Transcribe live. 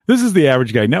This is the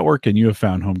Average Guy Network, and you have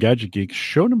found Home Gadget Geek,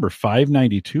 show number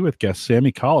 592 with guest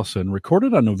Sammie Collison,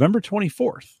 recorded on November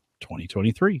 24th,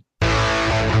 2023.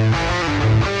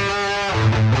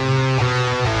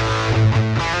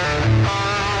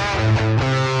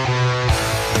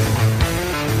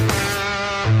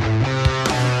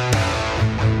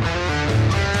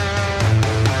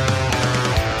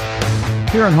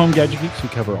 Here on Home Gadget Geeks, we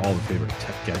cover all the favorite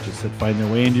tech gadgets that find their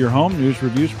way into your home, news,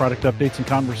 reviews, product updates, and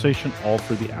conversation, all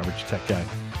for the average tech guy.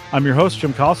 I'm your host,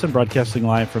 Jim Collison, broadcasting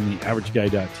live from the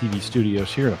AverageGuy.tv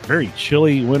studios here. A very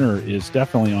chilly winter is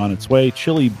definitely on its way.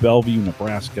 Chilly Bellevue,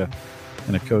 Nebraska.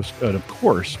 And of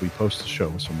course, we post the show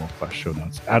with some world-class show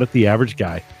notes out at the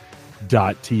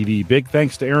AverageGuy.tv. Big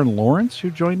thanks to Erin Lawrence,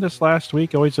 who joined us last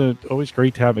week. Always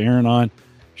great to have Erin on.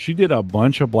 She did a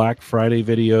bunch of Black Friday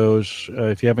videos.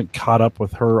 If you haven't caught up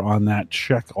with her on that,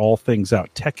 check all things out.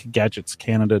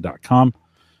 techgadgetscanada.com.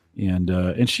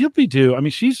 And she'll be due. I mean,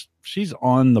 she's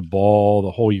on the ball the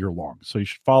whole year long. So you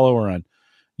should follow her on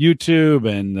YouTube.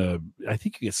 And I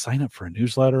think you can sign up for a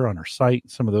newsletter on her site,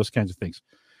 some of those kinds of things.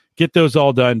 Get those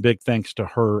all done. Big thanks to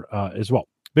her as well.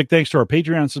 Big thanks to our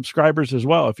Patreon subscribers as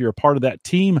well. If you're a part of that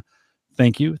team,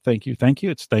 thank you.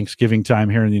 It's Thanksgiving time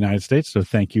here in the United States. So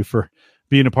thank you for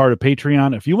being a part of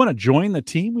Patreon. If you want to join the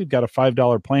team, we've got a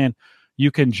 $5 plan.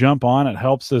 You can jump on. It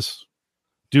helps us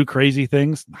do crazy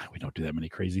things. We don't do that many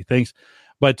crazy things,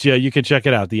 but yeah, you can check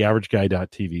it out.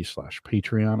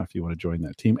 theaverageguy.tv/Patreon if you want to join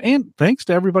that team. And thanks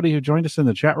to everybody who joined us in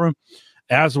the chat room.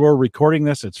 As we're recording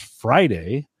this, it's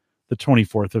Friday, the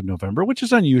 24th of November, which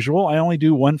is unusual. I only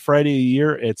do one Friday a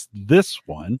year. It's this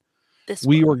one.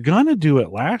 We were going to do it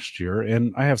last year,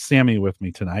 and I have Sammie with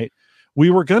me tonight. We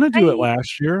were going to do it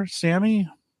last year, Sammie.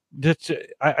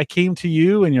 I came to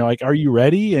you and you're like, "Are you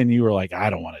ready?" And you were like, "I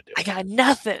don't want to do it. I got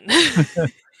nothing."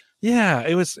 Yeah,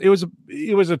 it was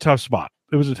a tough spot.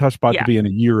 It was a tough spot to be in a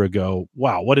year ago.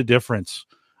 Wow, what a difference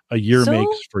a year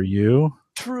makes for you.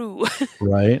 True.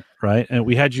 Right. And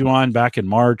we had you on back in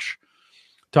March,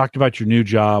 talked about your new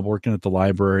job working at the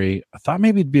library. I thought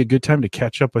maybe it'd be a good time to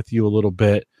catch up with you a little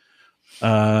bit.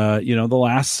 The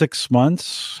last 6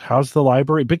 months, how's the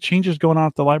library? Big changes going on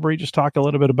at the library. Just talk a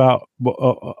little bit about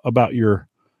your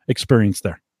experience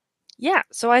there. Yeah.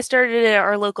 So I started at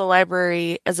our local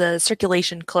library as a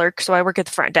circulation clerk. So I work at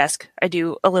the front desk. I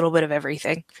do a little bit of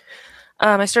everything.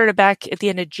 I started back at the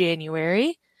end of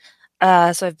January.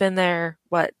 So I've been there,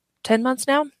 10 months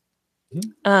now?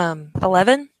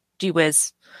 11? Gee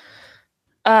whiz.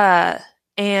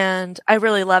 And I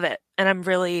really love it. And I'm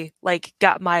really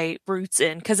got my roots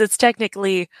in because it's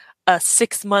technically a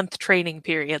 6-month training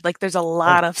period. There's a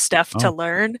lot of stuff to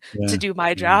learn to do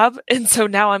my job. And so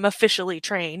now I'm officially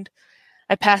trained.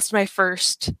 I passed my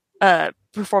first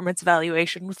performance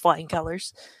evaluation with flying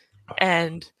colors.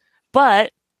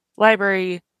 But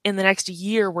library in the next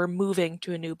year, we're moving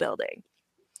to a new building.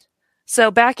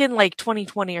 So back in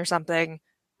 2020 or something,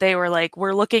 they were like,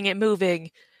 we're looking at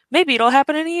moving. Maybe it'll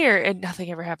happen in a year, and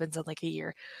nothing ever happens in a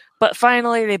year. But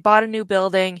finally, they bought a new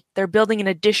building. They're building an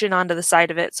addition onto the side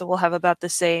of it, so we'll have about the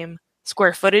same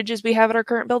square footage as we have at our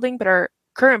current building. But our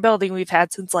current building we've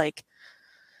had since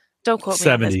don't quote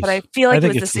me on this, but I feel like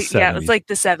it was the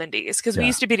 70s because we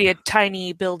used to be a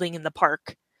tiny building in the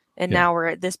park, and now we're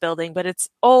at this building. But it's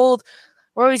old.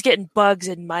 We're always getting bugs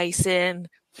and mice in.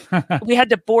 We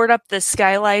had to board up the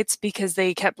skylights because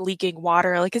they kept leaking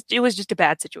water. It was just a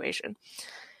bad situation.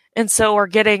 And so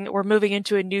we're moving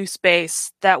into a new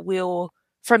space that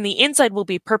from the inside will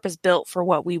be purpose built for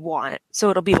what we want. So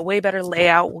it'll be a way better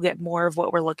layout. We'll get more of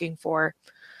what we're looking for.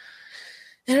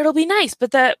 And it'll be nice.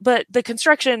 But the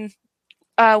construction,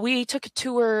 we took a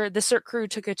tour, the CERT crew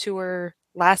took a tour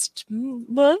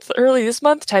early this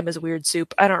month. Time is a weird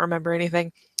soup. I don't remember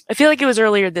anything. I feel like it was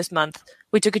earlier this month.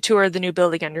 We took a tour of the new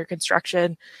building under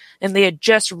construction, and they had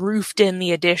just roofed in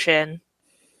the addition.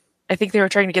 I think they were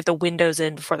trying to get the windows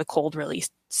in before the cold really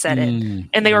set in.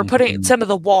 And they were some of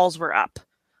the walls were up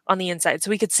on the inside. So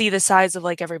we could see the size of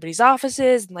everybody's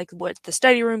offices and what the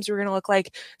study rooms were going to look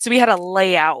like. So we had a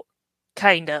layout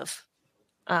kind of.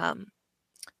 But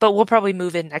we'll probably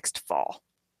move in next fall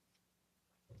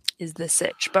is the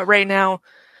sitch. But right now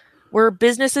we're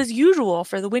business as usual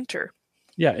for the winter.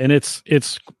 Yeah. And it's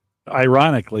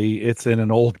ironically, it's in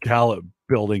an old Gallup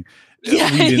building. Yeah,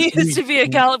 it used to be a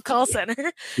Gallup call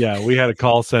center. Yeah, we had a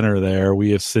call center there.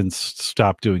 We have since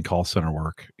stopped doing call center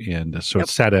work, and so it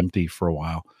sat empty for a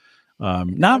while.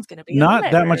 Not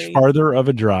that much farther of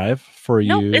a drive for you.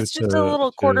 Nope, it's just a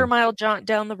little quarter-mile jaunt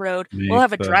down the road. We'll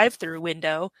have a drive-through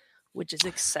window, which is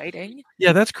exciting.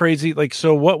 Yeah, that's crazy.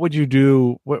 So what would you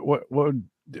do? What would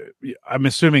I'm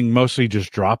assuming mostly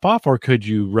just drop off, or can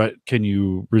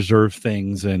you reserve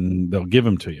things and they'll give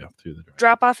them to you through the drive?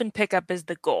 Drop off and pick up is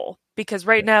the goal, because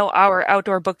right now our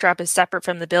outdoor book drop is separate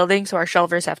from the building, so our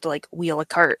shelvers have to like wheel a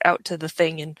cart out to the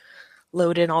thing and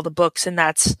load in all the books, and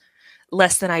that's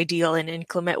less than ideal in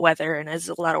inclement weather and is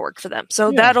a lot of work for them.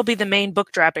 So that'll be the main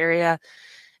book drop area.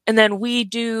 And then we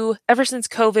do, ever since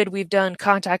COVID, we've done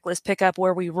contactless pickup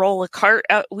where we roll a cart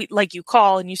out. Like you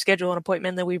call and you schedule an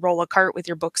appointment, then we roll a cart with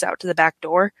your books out to the back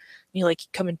door. And you like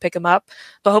come and pick them up.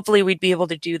 But hopefully we'd be able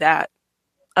to do that,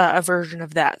 a version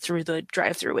of that through the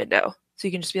drive-through window. So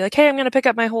you can just be like, hey, I'm going to pick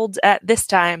up my holds at this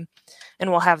time,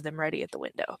 and we'll have them ready at the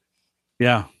window.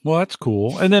 Yeah, well, that's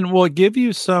cool. And then we'll give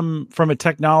you some from a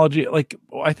technology. Like,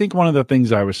 I think one of the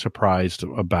things I was surprised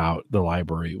about the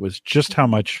library was just how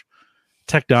much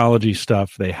technology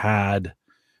stuff they had.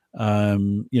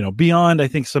 Beyond, I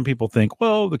think some people think,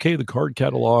 well, the card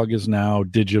catalog is now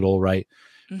digital, right?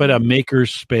 Mm-hmm. But a maker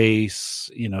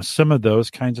space, some of those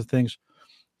kinds of things.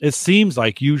 It seems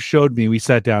like you showed me, we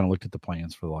sat down and looked at the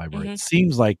plans for the library. Mm-hmm. It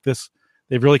seems like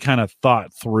they've really kind of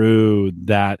thought through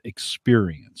that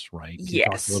experience, right? Can you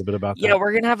talk a little bit about that? Yeah,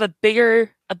 we're going to have a bigger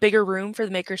room for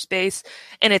the makerspace,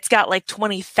 and it's got like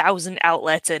 20,000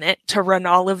 outlets in it to run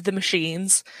all of the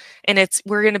machines. And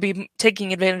we're going to be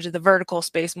taking advantage of the vertical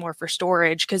space more for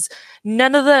storage, because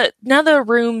none of the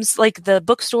rooms, like the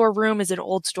bookstore room is an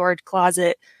old storage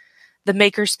closet. The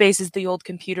makerspace is the old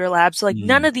computer lab. So like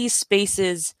none of these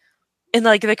spaces, and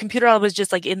like the computer lab was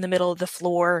just like in the middle of the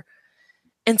floor.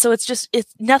 And so it's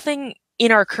nothing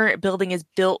in our current building is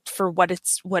built for what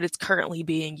it's currently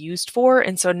being used for.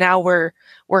 And so now we're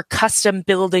custom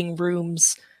building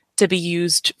rooms to be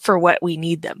used for what we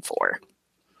need them for.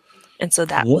 And so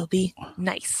that will be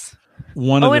nice.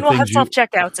 And we'll have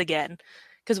self-checkouts again,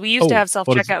 because we used to have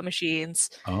self-checkout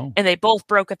machines, and they both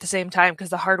broke at the same time because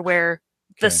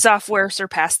the software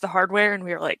surpassed the hardware, and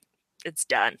we were like, it's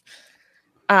done.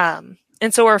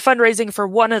 And so we're fundraising for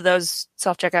one of those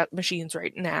self-checkout machines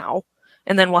right now,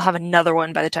 and then we'll have another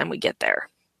one by the time we get there.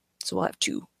 So we'll have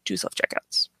two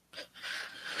self-checkouts.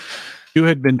 You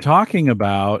had been talking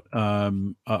about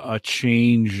a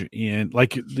change in,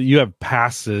 like, you have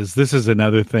passes. This is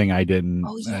another thing I didn't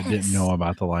know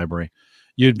about the library.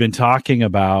 You'd been talking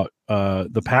about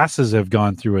the passes have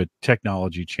gone through a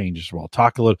technology change as well.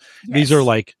 Talk a little. Yes. These are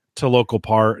like to local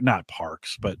not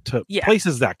parks, but to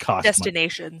places that cost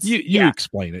destinations. Money. You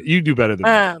explain it. You do better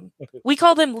than me. We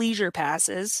call them leisure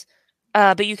passes,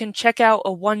 but you can check out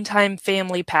a one-time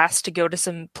family pass to go to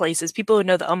some places. People who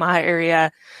know the Omaha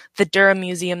area, the Durham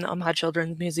Museum, the Omaha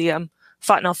Children's Museum,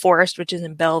 Fontenelle Forest, which is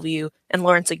in Bellevue, and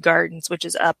Lawrence Gardens, which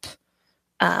is up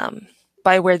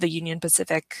by where the Union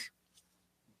Pacific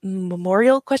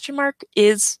Memorial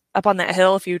is up on that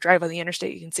hill. If you drive on the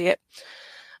interstate, you can see it.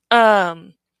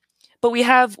 But we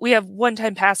have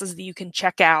one-time passes that you can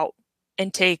check out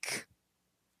and take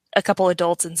a couple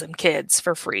adults and some kids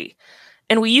for free.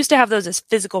 And we used to have those as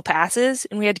physical passes,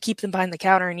 and we had to keep them behind the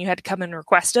counter, and you had to come and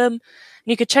request them. And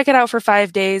you could check it out for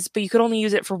 5 days, but you could only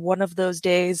use it for one of those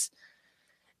days.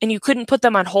 And you couldn't put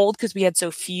them on hold because we had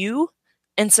so few.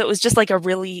 And so it was just like a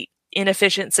really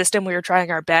inefficient system. We were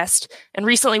trying our best. And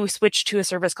recently we switched to a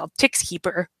service called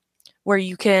Tixkeeper, where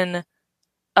you can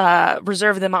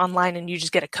reserve them online and you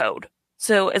just get a code.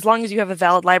 So as long as you have a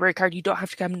valid library card, you don't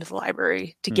have to come into the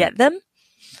library to get them,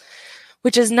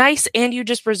 which is nice. And you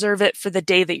just reserve it for the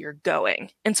day that you're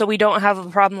going. And so we don't have a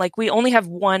problem. Like, we only have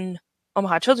one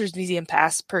Omaha Children's Museum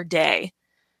pass per day.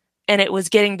 And it was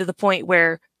getting to the point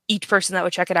where each person that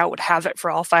would check it out would have it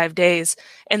for all 5 days.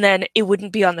 And then it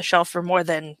wouldn't be on the shelf for more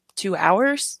than 2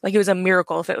 hours. Like, it was a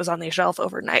miracle if it was on the shelf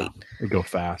overnight. It would go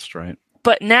fast, right?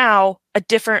 But now a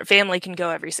different family can go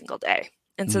every single day.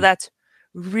 And so that's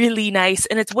really nice.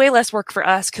 And it's way less work for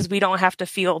us because we don't have to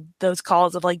field those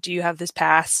calls of like, do you have this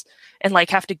pass? And like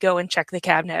have to go and check the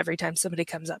cabinet every time somebody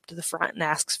comes up to the front and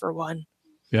asks for one.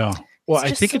 Yeah. Well,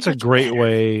 I think it's a great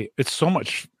way. It's so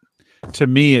much, to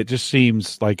me, it just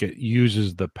seems like it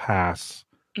uses the pass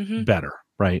better.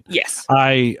 Right. Yes.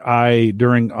 I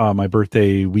during my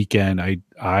birthday weekend,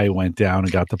 I went down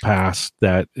and got the pass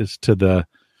that is to the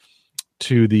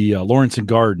Lawrence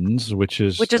Gardens, which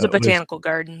is a botanical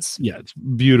gardens. Yeah, it's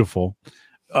beautiful.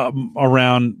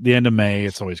 Around the end of May,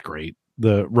 it's always great.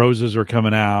 The roses are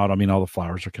coming out. I mean, all the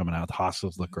flowers are coming out. The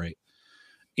hostas look great.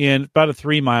 And about a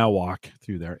 3-mile walk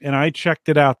through there. And I checked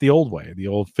it out the old way, the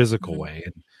old physical way.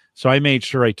 And so I made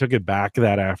sure I took it back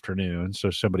that afternoon so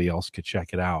somebody else could check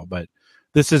it out. But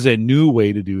this is a new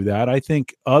way to do that. I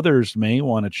think others may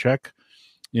want to check.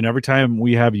 You know, every time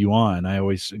we have you on, I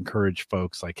always encourage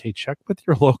folks like, hey, check with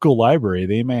your local library.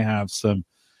 They may have some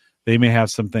they may have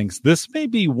some things. This may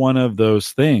be one of those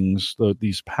things,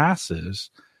 these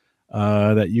passes,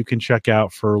 that you can check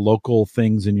out for local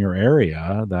things in your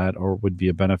area that or would be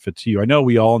a benefit to you. I know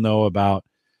we all know about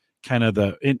kind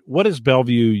of what does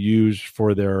Bellevue use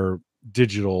for their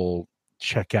digital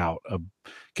checkout of,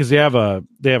 because they have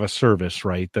a service,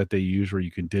 right, that they use where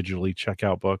you can digitally check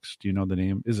out books. Do you know the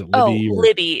name? Is it Libby?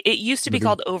 Libby. It used to be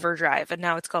called Overdrive, and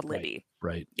now it's called Libby.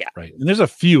 Right. Yeah. Right. And there's a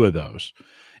few of those,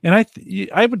 and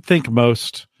I would think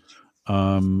most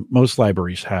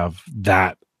libraries have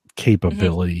that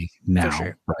capability now,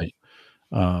 sure. right?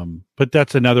 But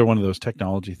that's another one of those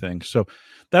technology things. So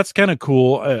that's kind of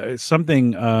cool.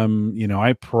 Something,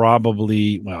 I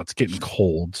probably, it's getting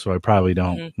cold, so I probably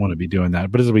don't want to be doing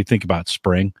that. But as we think about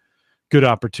spring, good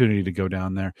opportunity to go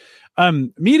down there.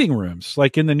 Meeting rooms,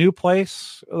 like in the new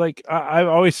place, like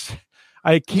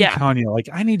I keep telling you, like,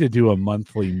 I need to do a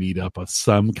monthly meetup of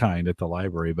some kind at the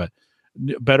library, but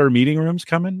better meeting rooms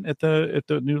coming at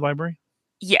the new library.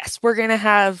 Yes, we're going to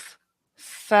have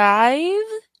 5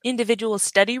 individual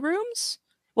study rooms.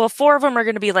 Well, 4 of them are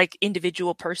going to be like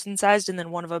individual person sized, and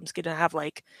then one of them is going to have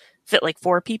fit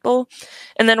 4 people.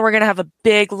 And then we're going to have a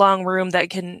big long room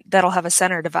that'll have a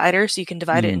center divider, so you can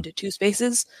divide it into 2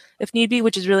 spaces if need be,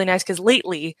 which is really nice because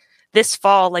lately this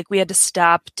fall, we had to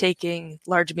stop taking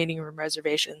large meeting room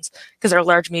reservations because our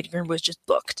large meeting room was just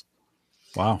booked.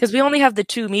 Wow. Because we only have the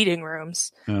 2 meeting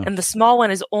rooms, and the small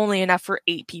one is only enough for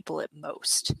 8 people at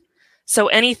most. So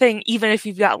anything, even if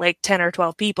you've got 10 or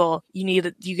 12 people,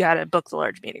 you got to book the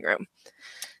large meeting room.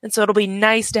 And so it'll be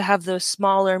nice to have those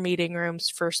smaller meeting rooms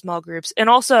for small groups. And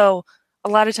also, a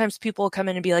lot of times people will come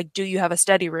in and be like, do you have a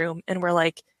study room? And we're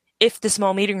like, if the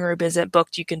small meeting room isn't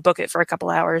booked, you can book it for a couple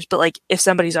hours. But if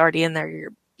somebody's already in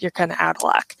there, you're kind of out of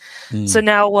luck. So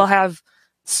now we'll have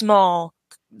small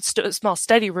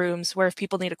study rooms where if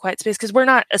people need a quiet space, because we're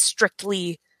not a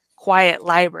strictly quiet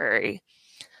library.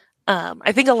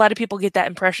 I think a lot of people get that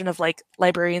impression of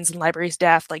librarians and library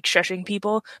staff shushing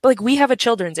people, but we have a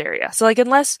children's area. So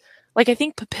unless I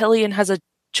think Papillion has a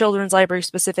children's library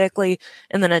specifically,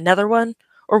 and then another one,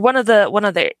 or one of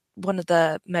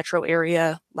the metro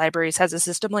area libraries has a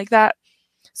system like that.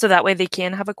 So that way they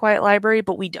can have a quiet library,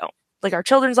 but we don't. Our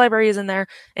children's library is in there,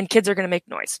 and kids are going to make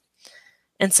noise.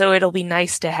 And so it'll be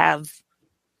nice to have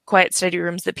quiet study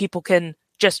rooms that people can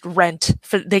just rent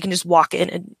they can just walk in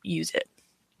and use it,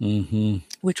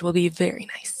 which will be very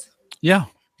nice. Yeah.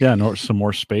 Some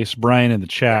more space. Brian in the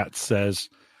chat says,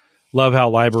 love how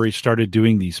libraries started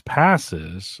doing these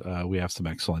passes. We have some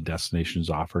excellent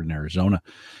destinations offered in Arizona.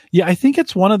 Yeah, I think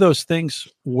it's one of those things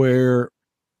where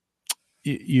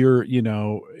you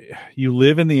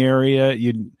live in the area,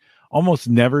 you almost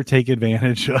never take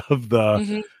advantage of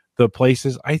the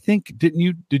places. I think, did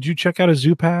you check out a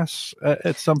zoo pass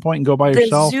at some point and go by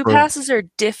yourself? The zoo passes are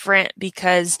different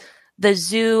because the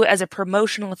zoo, as a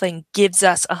promotional thing, gives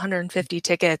us 150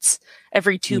 tickets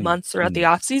every 2 months throughout the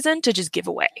off season to just give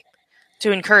away,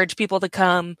 to encourage people to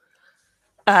come,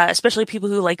 especially people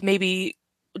who maybe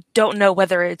don't know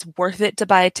whether it's worth it to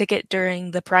buy a ticket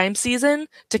during the prime season,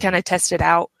 to kind of test it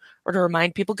out, or to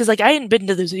remind people, because I hadn't been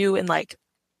to the zoo in a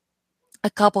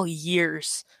couple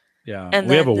years. Yeah, and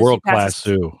we have a world-class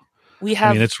zoo. We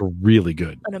have, it's really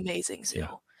good, an amazing zoo.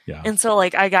 Yeah. And so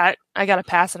I got a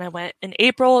pass, and I went in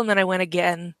April, and then I went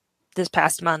again this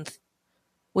past month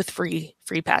with free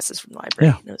passes from the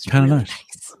library. Yeah, it was kind of really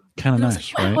nice. Kind of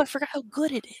nice, wow, right? I forgot how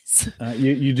good it is.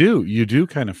 You do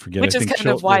kind of forget, which is kind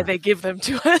of why they give them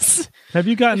to us. Have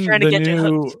you gotten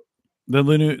the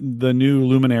new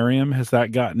Luminarium? Has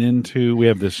that gotten into? We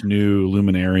have this new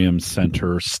Luminarium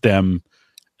Center, STEM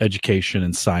education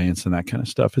and science and that kind of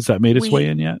stuff. Has that made its way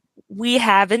in yet? We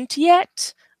haven't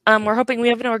yet. We're hoping. We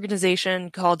have an organization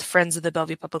called Friends of the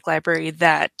Bellevue Public Library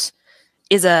that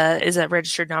is a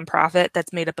registered nonprofit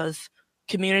that's made up of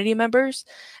community members,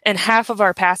 and half of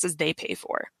our passes they pay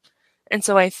for. And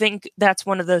so I think that's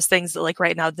one of those things that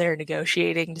right now they're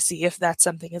negotiating to see if that's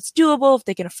something that's doable, if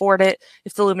they can afford it,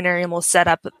 if the Luminarium will set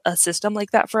up a system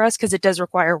like that for us, because it does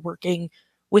require working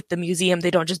with the museum.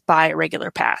 They don't just buy a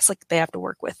regular pass. They have to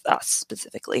work with us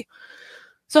specifically.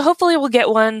 So hopefully we'll get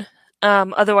one.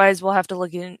 Otherwise we'll have to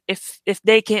look in, if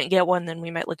they can't get one, then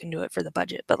we might look into it for the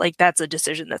budget. But that's a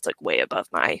decision that's way above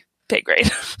my pay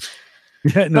grade.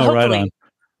 Yeah, no, right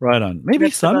on. Maybe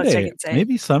someday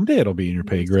it'll be in your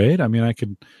pay grade.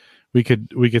 We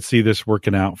could see this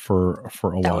working out for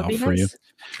a while for you.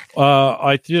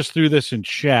 I just threw this in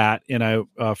chat, and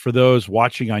for those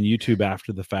watching on YouTube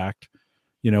after the fact,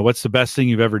 what's the best thing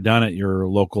you've ever done at your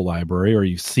local library, or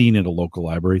you've seen at a local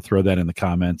library? Throw that in the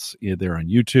comments either on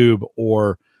YouTube,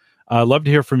 or I'd love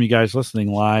to hear from you guys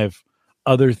listening live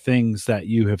other things that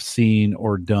you have seen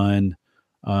or done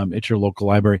at your local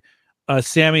library.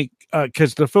 Sammie,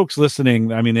 because the folks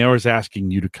listening, I mean, they're always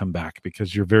asking you to come back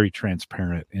because you're very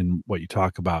transparent in what you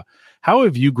talk about. How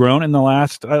have you grown in the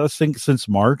last, let's think, since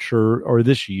March or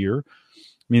this year?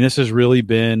 I mean, this has really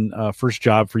been first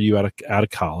job for you out of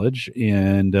college,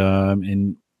 and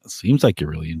it seems like you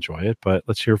really enjoy it. But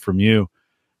let's hear from you.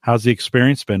 How's the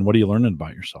experience been? What are you learning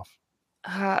about yourself?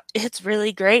 It's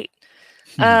really great.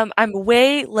 I'm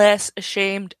way less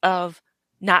ashamed of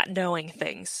not knowing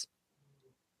things,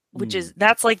 which is,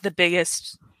 that's like the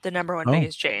number one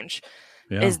biggest change,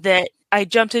 is that I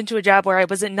jumped into a job where I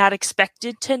wasn't not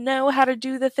expected to know how to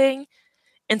do the thing.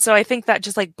 And so I think that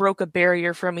just like broke a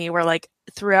barrier for me where like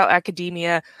throughout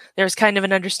academia, there's kind of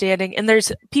an understanding, and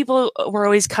there's people were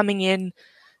always coming in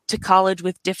to college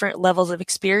with different levels of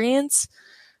experience.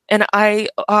 And I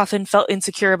often felt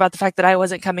insecure about the fact that I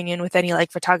wasn't coming in with any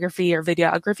like photography or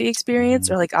videography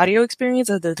experience or like audio experience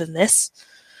other than this.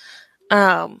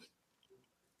 And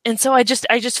so I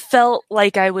just felt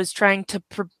like I was trying to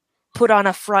put on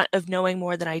a front of knowing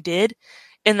more than I did.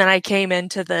 And then I came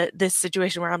into this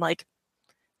situation where I'm like,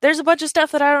 there's a bunch of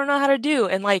stuff that I don't know how to do.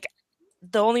 And like,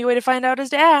 the only way to find out is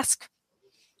to ask.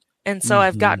 And so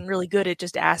I've gotten really good at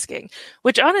just asking,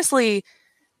 which honestly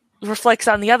reflects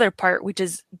on the other part, which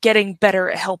is getting better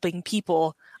at helping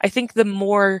people. I think the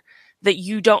more that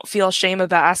you don't feel shame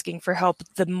about asking for help,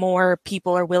 the more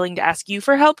people are willing to ask you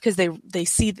for help, because they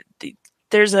see that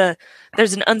there's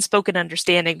an unspoken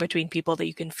understanding between people that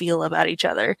you can feel about each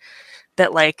other,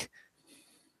 that like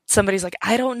somebody's like,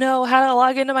 I don't know how to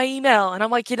log into my email. And I'm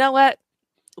like, you know what?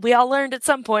 We all learned at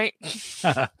some point.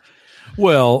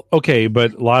 Well, okay,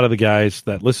 but a lot of the guys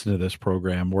that listen to this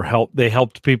program they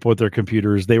helped people with their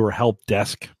computers. They were help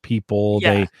desk people.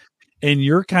 Yeah. And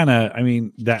you're kind of, I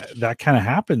mean, that kind of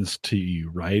happens to you,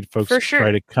 right? Folks For sure.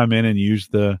 try to come in and use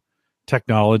the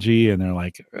technology, and they're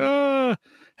like,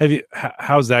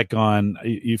 how's that gone?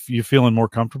 You feeling more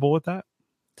comfortable with that?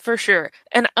 For sure.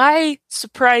 And I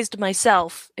surprised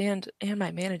myself and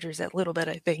my managers a little bit,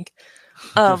 I think,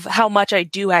 of how much I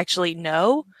do actually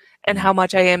know and how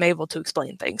much I am able to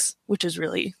explain things, which has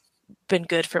really been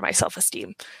good for my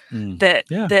self-esteem.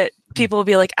 That people will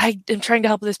be like, I am trying to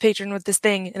help this patron with this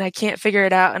thing and I can't figure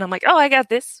it out. And I'm like, oh, I got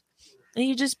this. And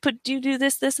you just you do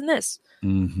this, this, and this.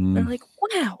 And I'm like,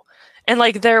 wow. And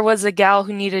like, there was a gal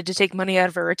who needed to take money out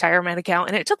of her retirement account,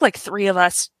 and it took like 3 of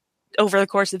us over the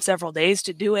course of several days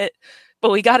to do it, but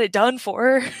we got it done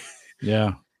for her.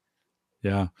 Yeah.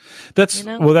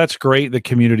 That's great. The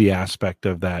community aspect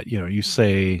of that, you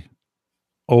say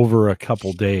over a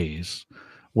couple days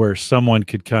where someone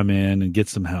could come in and get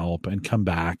some help and come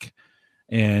back.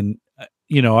 And,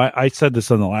 I said this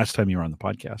on the last time you were on the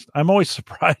podcast. I'm always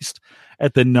surprised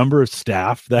at the number of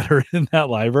staff that are in that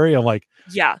library. I'm like,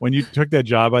 when you took that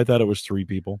job, I thought it was 3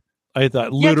 people. I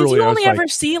thought literally, you only ever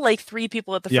see like 3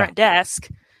 people at the front desk,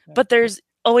 but there's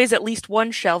always at least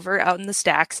one shelver out in the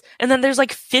stacks, and then there's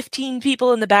like 15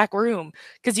 people in the back room,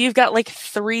 because you've got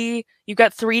 3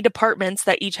 departments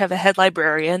that each have a head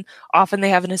librarian. Often they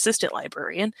have an assistant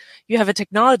librarian. You have a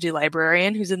technology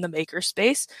librarian who's in the maker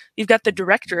space. You've got the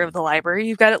director of the library.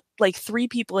 You've got like 3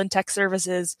 people in tech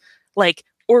services, like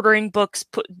ordering books,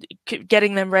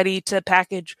 getting them ready to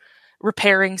package,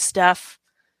 repairing stuff.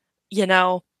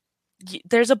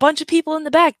 There's a bunch of people in the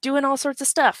back doing all sorts of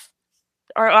stuff.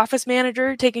 Our office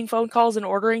manager taking phone calls and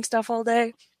ordering stuff all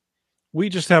day. We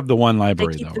just have the one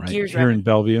library, though, right? Here in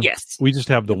Bellevue. Yes. We just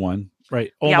have the one,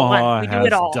 right? Omaha has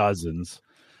dozens.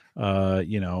 I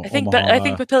think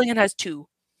Papillion has 2.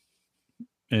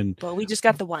 But we just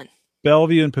got the one.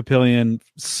 Bellevue and Papillion,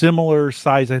 similar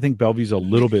size. I think Bellevue's a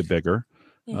little bit bigger.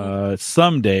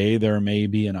 Someday there may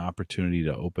be an opportunity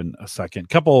to open a second.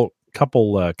 Couple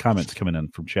comments coming in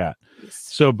from chat.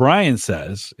 So Brian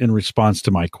says, in response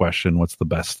to my question, what's the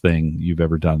best thing you've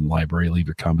ever done in the library? Leave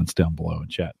your comments down below in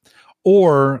chat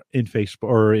or in Facebook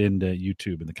or in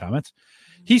YouTube in the comments.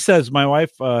 He says, my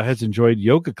wife has enjoyed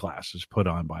yoga classes put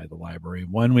on by the library.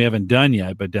 One we haven't done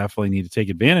yet, but definitely need to take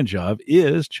advantage of,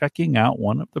 is checking out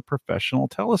one of the professional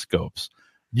telescopes.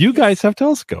 You guys have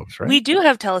telescopes, right? We do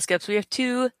have telescopes. We have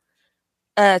 2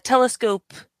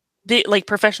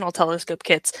 professional telescope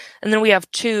kits, and then we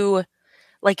have 2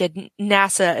 like a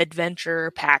NASA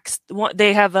adventure packs.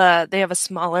 They have a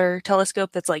smaller telescope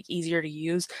that's like easier to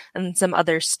use, and some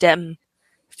other STEM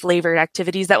flavored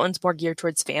activities. That one's more geared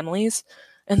towards families,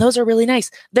 and those are really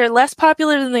nice. They're less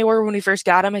popular than they were when we first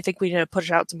got them. I think we need to push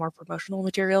out some more promotional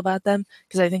material about them,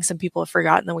 because I think some people have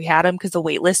forgotten that we had them, because the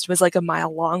wait list was like a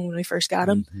mile long when we first got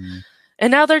them.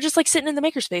 And now they're just like sitting in the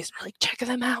makerspace. We're like, check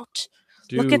them out.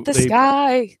 Look at the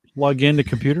sky. Plug into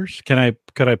computers? Could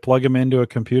I plug them into a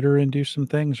computer and do some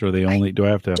things, or do I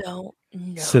have to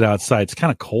sit outside? It's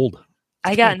kind of cold.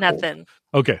 I got nothing.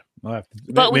 Okay. But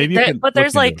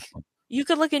there's like, you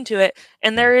could look into it,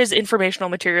 and there is informational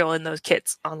material in those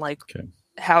kits on like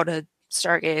how to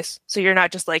stargaze. So you're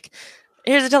not just like,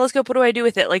 here's a telescope, what do I do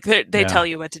with it? Like they tell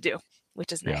you what to do,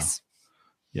 which is nice.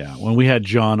 Yeah. When we had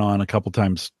John on a couple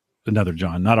times, another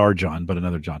John, not our John, but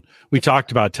another John, we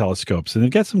talked about telescopes, and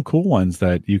they've got some cool ones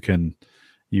that you can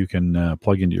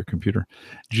plug into your computer.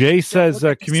 Jay says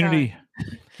community.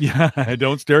 Yeah,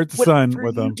 don't stare at the sun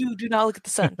with them. Do not look at the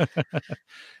sun.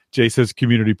 Jay says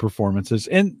community performances.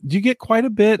 And do you get quite a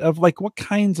bit of like what's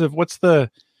the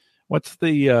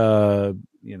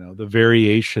the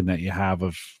variation that you have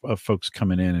of folks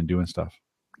coming in and doing stuff?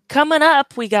 Coming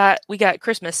up, we got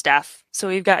Christmas stuff. So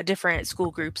we've got different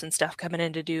school groups and stuff coming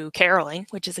in to do caroling,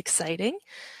 which is exciting.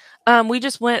 We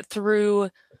just went through,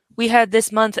 we had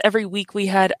this month, every week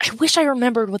I wish I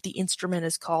remembered what the instrument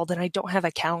is called, and I don't have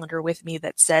a calendar with me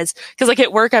that says, because like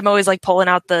at work, I'm always like pulling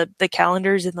out the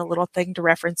calendars and the little thing to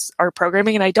reference our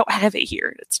programming, and I don't have it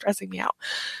here. It's stressing me out.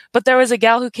 But there was a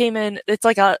gal who came in, it's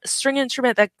like a string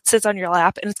instrument that sits on your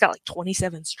lap, and it's got like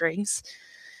 27 strings.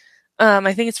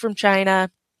 I think it's from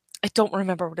China. I don't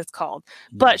remember what it's called,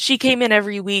 but she came in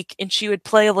every week and she would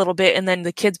play a little bit, and then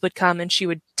the kids would come and she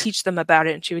would teach them about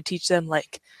it, and she would teach them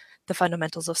like the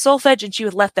fundamentals of solfege, and she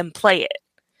would let them play it.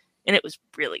 And it was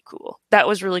really cool. That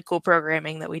was really cool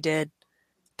programming that we did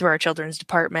through our children's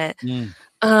department.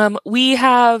 We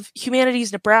have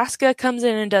Humanities Nebraska comes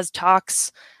in and does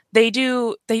talks. They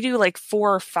do like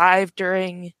 4 or 5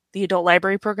 during the adult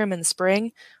library program in the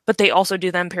spring, but they also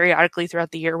do them periodically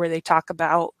throughout the year where they talk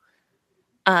about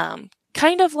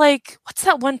kind of like, what's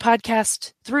that one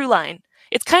podcast, Throughline?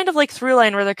 It's kind of like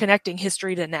Throughline where they're connecting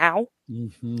history to now.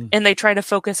 And they try to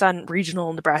focus on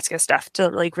regional Nebraska stuff to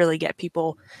like really get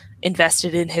people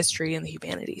invested in history and the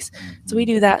humanities. So we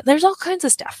do that. There's all kinds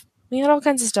of stuff. We got all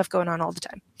kinds of stuff going on all the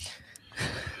time.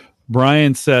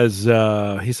 Brian says,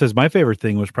 my favorite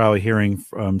thing was probably hearing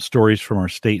stories from our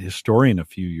state historian a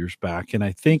few years back. And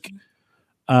I think,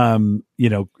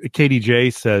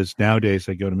 KDJ says nowadays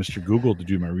I go to Mr. Google to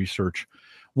do my research.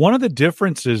 One of the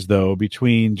differences, though,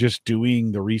 between just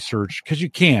doing the research, because you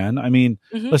can,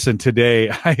 listen, today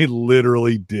I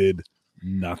literally did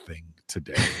nothing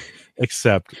today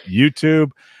except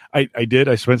YouTube. I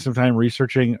spent some time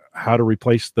researching how to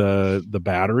replace the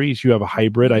batteries. You have a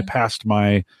hybrid. I passed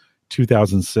my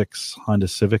 2006 Honda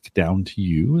Civic down to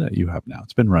you that you have now.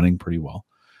 It's been running pretty well.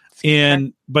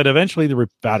 But eventually the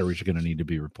batteries are going to need to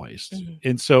be replaced.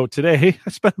 And so today I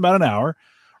spent about an hour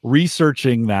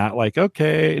researching that, like,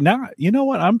 okay, now, you know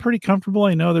what? I'm pretty comfortable.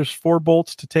 I know there's 4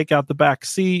 bolts to take out the back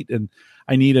seat, and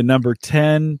I need a number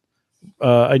 10.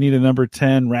 I need a number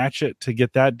 10 ratchet to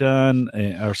get that done,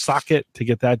 or socket to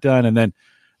get that done. And then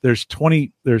there's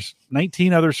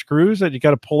 19 other screws that you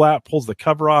got to pull out, pulls the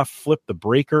cover off, flip the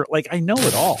breaker. Like, I know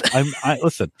it all.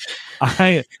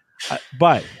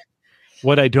 But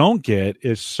what I don't get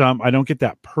is I don't get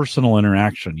that personal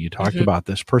interaction. You talked about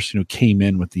this person who came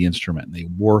in with the instrument, and they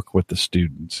work with the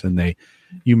students, and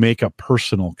you make a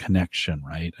personal connection,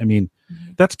 right? I mean,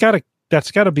 that's got to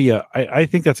be I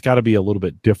think that's got to be a little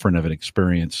bit different of an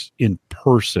experience in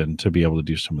person to be able to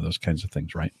do some of those kinds of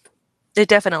things, right? It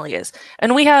definitely is.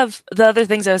 And we have the other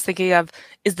things I was thinking of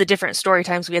is the different story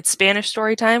times. We had Spanish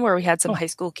story time where we had some high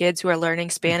school kids who are learning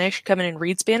Spanish come in and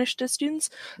read Spanish to students.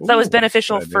 So that was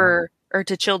beneficial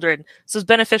to children. So it's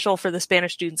beneficial for the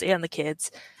Spanish students and the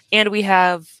kids. And we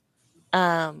have,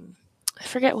 I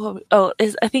forget I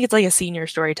think it's like a senior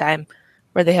story time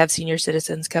where they have senior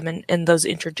citizens come in, and those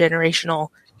intergenerational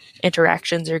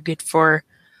interactions are good for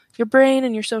your brain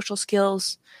and your social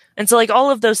skills. And so like all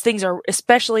of those things are,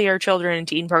 especially our children and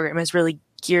teen program, is really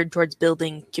geared towards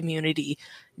building community,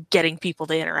 getting people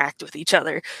to interact with each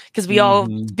other, because we all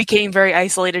became very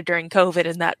isolated during COVID,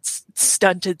 and that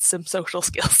stunted some social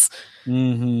skills.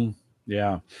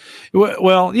 Yeah.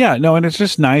 Well, yeah, no, and it's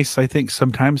just nice, I think,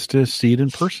 sometimes to see it in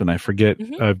person. I forget,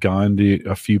 I've gone to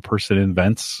a few person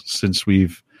events since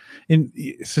we've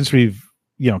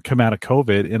come out of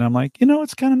COVID, and I'm like,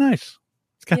 it's kind of nice.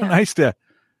 It's kind of nice to,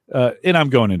 and I'm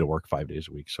going into work 5 days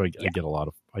a week, so I get a lot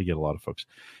of folks.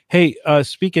 Hey,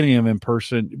 speaking of in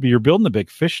person, you're building a big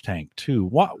fish tank too.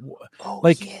 Why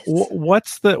is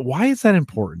that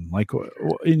important? Like,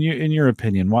 in your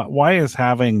opinion, why is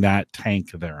having that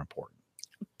tank there important?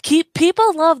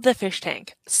 People love the fish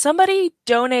tank. Somebody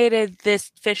donated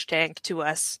this fish tank to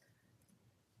us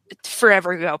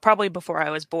forever ago, probably before I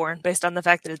was born, based on the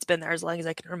fact that it's been there as long as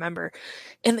I can remember.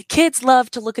 And the kids love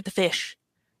to look at the fish.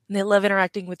 and they love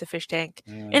interacting with the fish tank.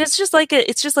 And it's just like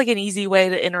an easy way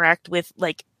to interact with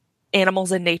like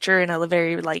animals in nature in a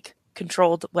very like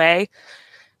controlled way.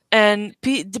 And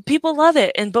people love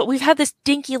it. But we've had this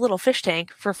dinky little fish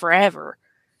tank for forever.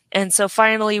 And so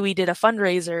finally we did a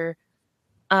fundraiser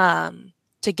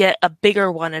to get a bigger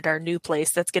one at our new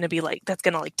place that's going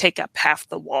to take up half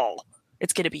the wall.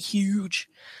 It's going to be huge.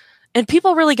 And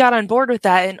people really got on board with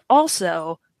that. And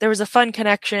also there was a fun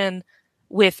connection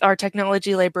with our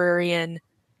technology librarian.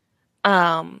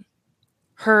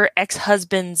 Her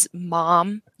ex-husband's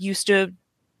mom used to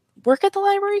work at the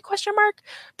library, ?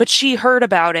 But she heard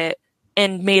about it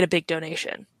and made a big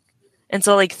donation. And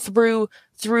so like through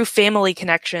family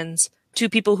connections, two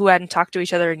people who hadn't talked to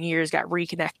each other in years got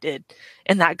reconnected,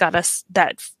 and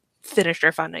that finished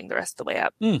our funding the rest of the way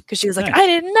up. Because she was like, I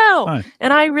didn't know.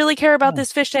 And I really care about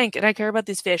this fish tank, and I care about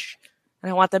these fish, and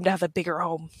I want them to have a bigger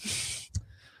home.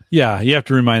 Yeah, you have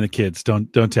to remind the kids,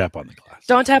 don't tap on the glass.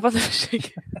 Don't tap on the fish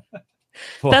tank.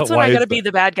 That's when I got to be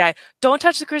the bad guy. Don't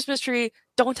touch the Christmas tree.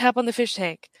 Don't tap on the fish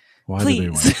tank. Why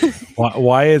please. Do they want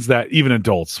why is that? Even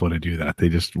adults want to do that. They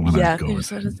just want to go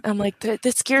with it. I'm like,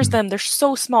 this scares them. They're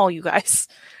so small, you guys.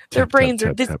 Their brains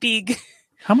are this big.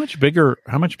 How much bigger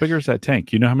is that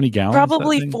tank? You know how many gallons?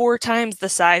 Probably 4 times the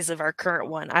size of our current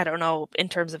one. I don't know in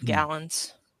terms of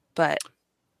gallons, but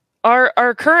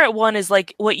our current one is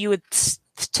like what you would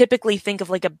typically think of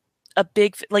like a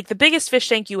big, like the biggest fish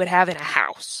tank you would have in a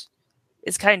house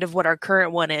is kind of what our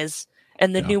current one is.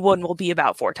 And the new one will be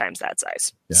about 4 times that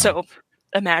size. Yeah. So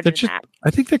imagine that. I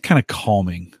think they're kind of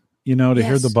calming, to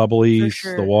hear the bubblies,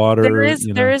 the water.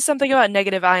 There is something about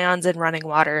negative ions in running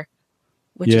water,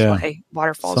 which is why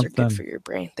waterfalls are good for your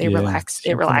brain. They relax.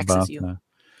 It relaxes you. That.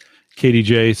 Katie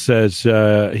J says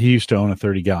he used to own a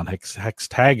 30-gallon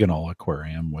hexagonal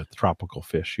aquarium with tropical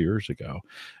fish years ago.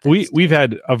 We've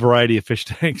had a variety of fish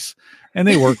tanks, and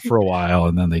they work for a while,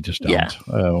 and then they just don't. Yeah.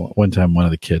 One time, one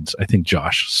of the kids, I think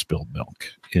Josh, spilled milk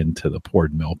into the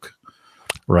poured milk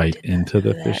right into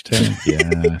the fish tank. Yeah,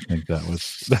 I think that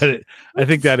was that. I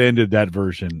think that ended that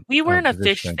version. We weren't a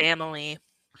fish family.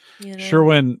 Sure,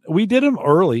 when we did them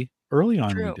early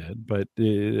on, we did, but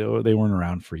they weren't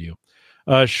around for you.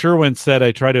 Sherwin said,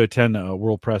 I try to attend a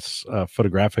World Press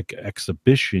photographic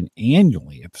exhibition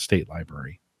annually at the State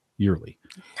Library yearly.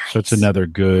 Nice. So it's another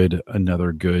good.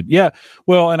 Yeah.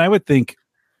 Well, and I would think,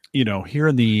 here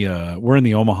in we're in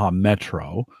the Omaha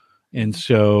Metro. And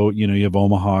so, you have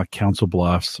Omaha, Council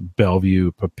Bluffs,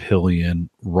 Bellevue, Papillion,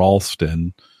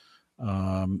 Ralston,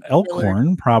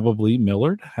 Elkhorn, probably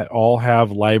Millard, all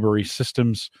have library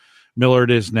systems.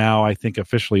 Millard is now, I think,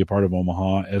 officially a part of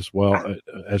Omaha as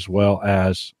well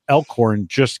as Elkhorn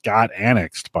just got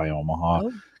annexed by Omaha.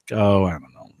 Oh, I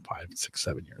don't know, 5, 6,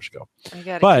 7 years ago.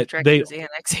 But they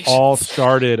all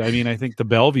started. I mean, I think the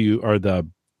Bellevue or the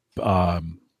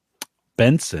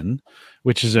Benson,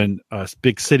 which is a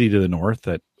big city to the north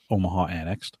that Omaha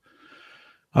annexed.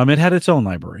 It had its own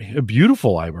library, a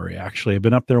beautiful library, actually. I've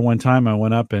been up there one time. I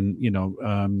went up and,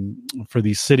 for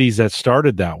these cities that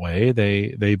started that way,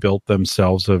 they built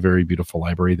themselves a very beautiful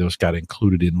library. Those got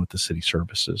included in with the city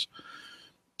services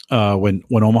when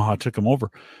Omaha took them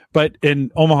over. But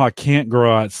Omaha can't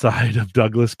grow outside of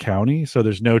Douglas County, so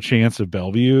there's no chance of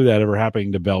Bellevue that ever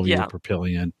happening to Bellevue,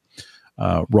 Papillion,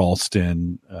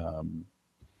 Ralston,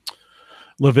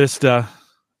 La Vista.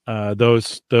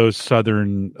 Those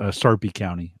southern Sarpy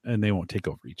County, and they won't take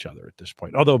over each other at this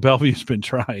point. Although Bellevue's been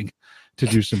trying to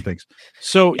do some things,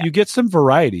 so you get some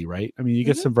variety, right? I mean, you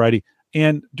get some variety.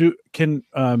 And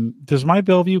does my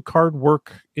Bellevue card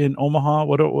work in Omaha?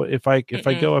 If I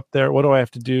go up there? What do I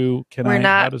have to do? We're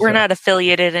not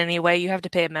affiliated anyway. You have to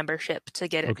pay a membership to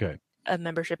get a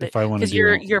membership. If I want to,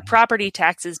 because your property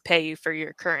taxes pay you for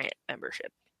your current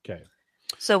membership. Okay.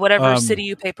 So whatever city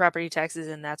you pay property taxes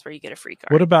in, that's where you get a free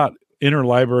card. What about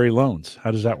interlibrary loans? How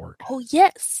does that work? Oh,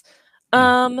 yes.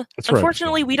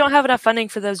 Unfortunately, we don't have enough funding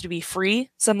for those to be free.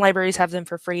 Some libraries have them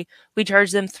for free. We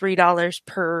charge them $3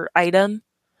 per item.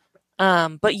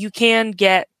 But you can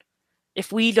get,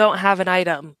 if we don't have an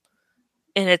item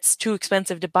and it's too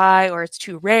expensive to buy or it's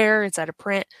too rare, it's out of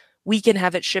print, we can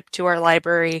have it shipped to our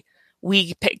library.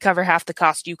 We cover half the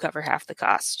cost. You cover half the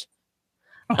cost.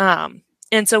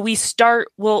 And so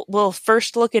we'll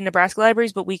first look in Nebraska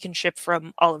libraries, but we can ship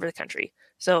from all over the country.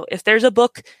 So if there's a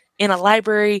book in a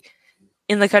library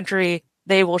in the country,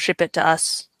 they will ship it to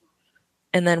us,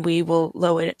 and then we will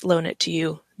loan it to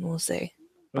you, and we'll say.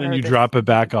 And then you drop it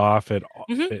back off at,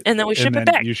 and then we ship it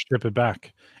back. You ship it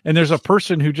back, and there's a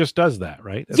person who just does that,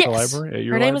 right? At the library. At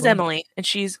your Her name is library? Emily, and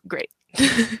she's great.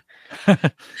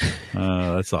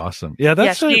 That's awesome.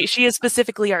 Yeah, she is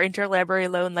specifically our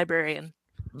interlibrary loan librarian.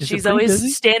 She's always busy?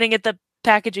 Standing at the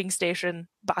packaging station,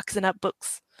 boxing up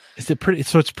books. Is it pretty?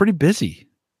 So it's pretty busy.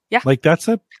 Yeah. Like that's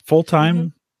a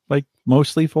full-time, like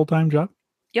mostly full-time job?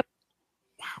 Yep.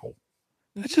 Wow.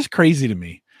 That's just crazy to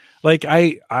me. Like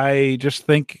I just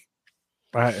think,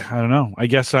 I don't know. I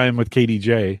guess I'm with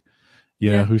KDJ,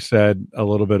 who said a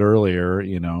little bit earlier,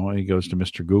 he goes to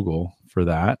Mr. Google for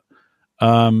that.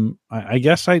 I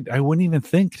guess I wouldn't even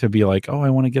think to be like, oh,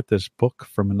 I want to get this book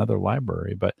from another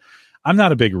library, but I'm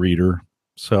not a big reader,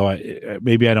 so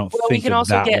maybe I don't think of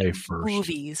that way first.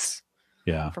 Movies,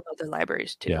 from other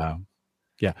libraries too.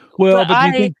 Yeah. Well, but do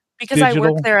you think because digital?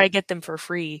 I work there, I get them for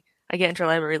free. I get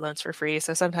interlibrary loans for free,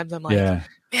 so sometimes I'm like, man,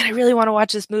 I really want to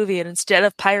watch this movie, and instead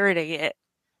of pirating it,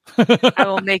 I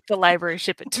will make the library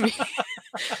ship it to me.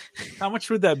 How much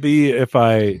would that be if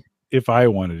I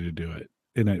wanted to do it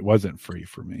and it wasn't free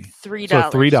for me? $3.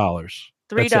 So $3.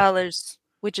 $3,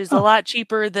 which is a lot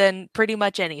cheaper than pretty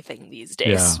much anything these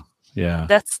days. Yeah.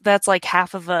 That's like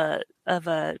half of a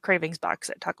Cravings box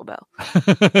at Taco Bell.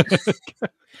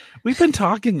 We've been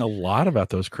talking a lot about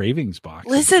those Cravings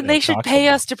boxes. Listen, they should pay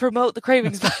us to promote the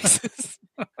Cravings boxes.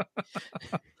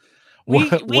 We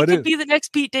could be the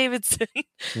next Pete Davidson.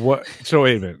 What? So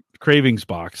wait a minute. Cravings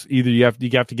box. Either you have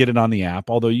to get it on the app,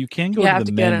 although you can go to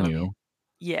the menu.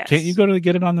 Yes. Can't you go to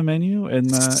get it on the menu? And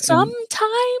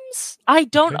sometimes I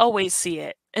don't always see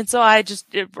it, and so I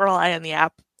just rely on the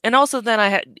app. And also, then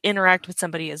I interact with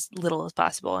somebody as little as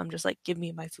possible. I'm just like, give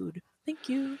me my food, thank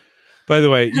you. By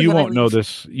the way, you won't know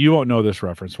this. You won't know this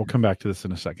reference. We'll come back to this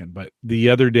in a second. But the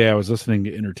other day, I was listening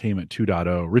to Entertainment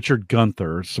 2.0. Richard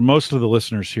Gunther. So most of the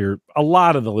listeners here, a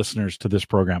lot of the listeners to this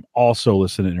program, also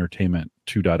listen to Entertainment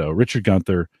 2.0. Richard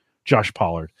Gunther, Josh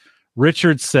Pollard.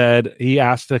 Richard said he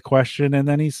asked a question, and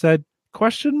then he said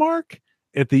question mark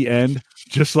at the end,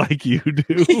 just like you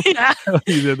do. Yeah.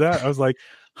 He did that. I was like,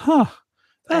 huh.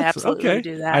 I absolutely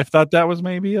do that. I thought that was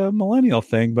maybe a millennial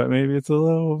thing, but maybe it's a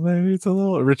little.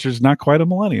 Richard's not quite a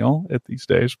millennial at these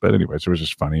days, but anyways, it was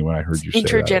just funny when I heard you say that.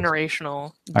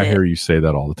 Intergenerational. I hear you say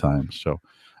that all the time. So,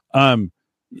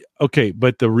 okay,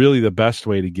 but the best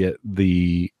way to get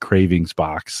the Cravings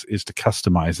box is to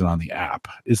customize it on the app.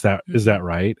 Is that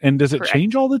right? And does it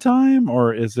change all the time,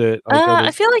 or is it?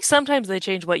 I feel like sometimes they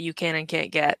change what you can and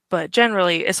can't get, but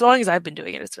generally, as long as I've been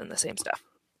doing it, it's been the same stuff.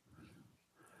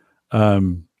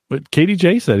 But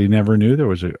KDJ said he never knew there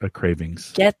was a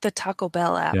Cravings. Get the Taco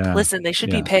Bell app. Yeah. Listen, they should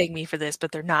be paying me for this,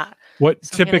 but they're not. What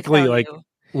so typically like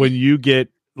when you get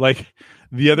like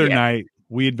the other night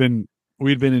we'd been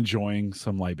enjoying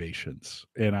some libations,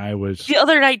 and I was the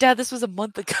other night, Dad. This was a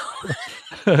month ago.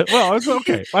 Well, it's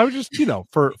okay. I was just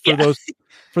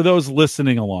for those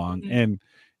listening along, and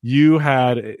you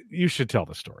should tell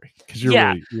the story because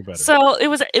you're better. So it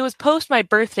was post my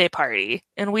birthday party,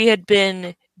 and we had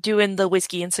been doing the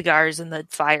whiskey and cigars in the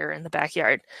fire in the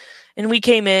backyard, and we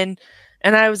came in,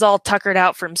 and I was all tuckered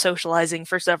out from socializing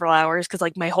for several hours because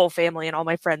like my whole family and all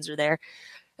my friends are there,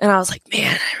 and I was like,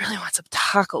 man, I really want some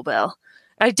Taco Bell.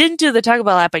 I didn't do the Taco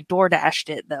Bell app. I DoorDashed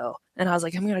it though, and I was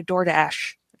like, I'm gonna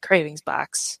DoorDash the Cravings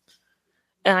box,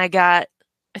 and I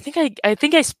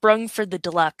think I sprung for the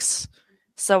deluxe.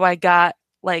 So I got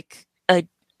like a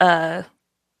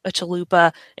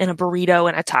chalupa and a burrito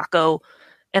and a taco,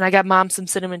 and I got Mom some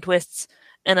cinnamon twists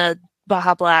and a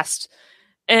Baja Blast.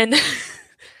 And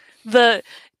the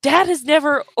dad has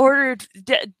never ordered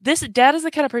this. Dad is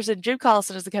the kind of person. Jim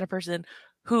Collison is the kind of person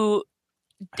who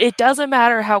it doesn't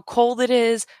matter how cold it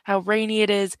is, how rainy it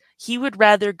is. He would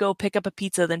rather go pick up a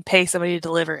pizza than pay somebody to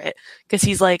deliver it because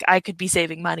he's like, I could be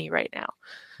saving money right now.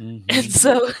 Mm-hmm. And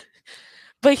so.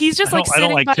 But he's just I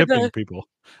don't like tipping people.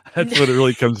 That's what it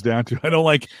really comes down to. I don't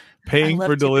like paying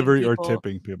for delivery or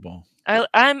tipping people.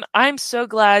 I'm so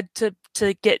glad to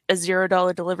get a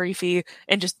 $0 delivery fee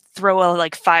and just throw a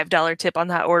like $5 tip on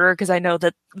that order because I know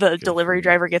that the delivery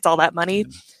driver gets all that money.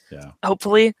 Yeah.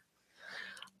 Hopefully.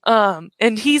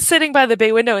 And he's sitting by the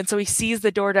bay window, and so he sees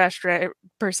the DoorDash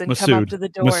person come up to the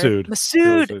door.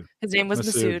 Masood. His name was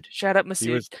Masood. Shout out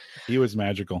Masood. He was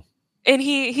magical. And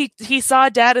he saw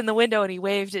Dad in the window, and he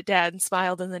waved at Dad and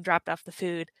smiled, and then dropped off the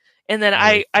food. And then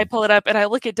I pull it up, and I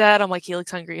look at Dad. I'm like, he looks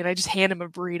hungry, and I just hand him a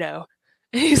burrito.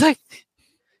 And he's like,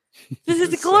 "This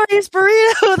is a glorious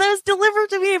burrito that was delivered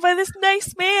to me by this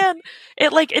nice man."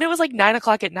 And it was like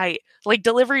 9:00 at night. Like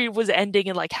delivery was ending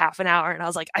in like half an hour, and I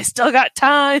was like, I still got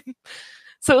time.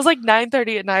 So it was like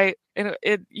 9:30 at night, and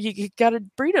you got a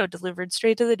burrito delivered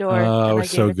straight to the door. Oh, it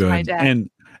was so good. And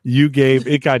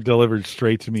it got delivered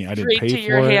straight to me. I didn't pay for it. Straight to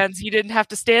your hands. You didn't have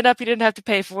to stand up. You didn't have to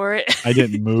pay for it. I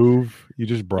didn't move. You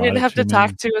just brought it. You didn't have to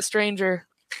talk to a stranger.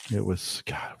 It was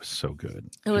so good.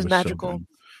 It was magical. So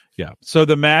Yeah. So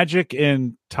the magic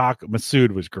in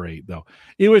Masood was great though.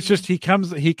 It was just he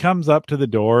comes up to the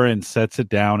door and sets it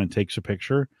down and takes a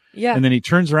picture. Yeah. And then he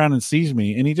turns around and sees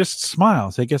me and he just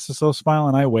smiles. I guess this little smile,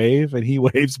 and I wave and he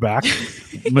waves back.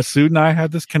 Masood and I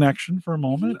had this connection for a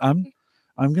moment. I'm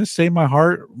gonna say my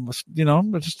heart,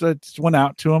 I just went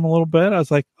out to him a little bit. I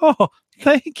was like, oh,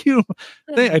 thank you.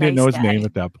 I didn't know his name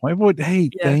at that point, but hey,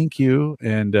 thank you.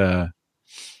 And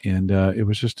it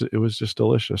was just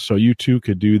delicious. So you too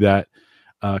could do that,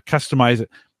 customize it.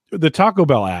 The Taco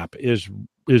Bell app is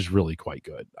really quite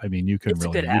good. I mean, you can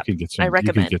get some. I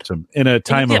recommend. You can get some in a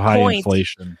time of high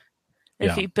inflation.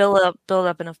 If you build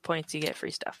up enough points, you get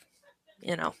free stuff.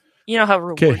 You know how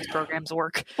rewards programs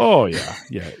work. Oh yeah.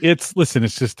 It's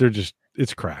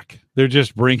it's crack. They're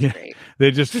just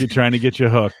trying to get you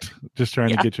hooked. Just trying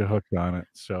to get you hooked on it.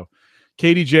 So,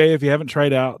 KDJ, if you haven't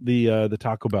tried out the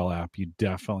Taco Bell app, you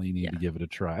definitely need to give it a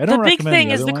try. The big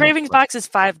thing is the Cravings box is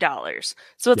 $5,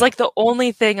 so it's like the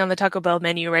only thing on the Taco Bell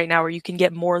menu right now where you can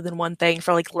get more than one thing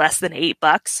for like less than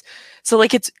 $8. So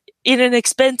like it's in an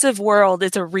expensive world,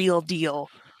 it's a real deal.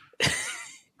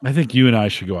 I think you and I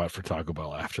should go out for Taco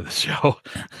Bell after the show.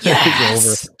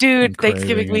 Yes, dude!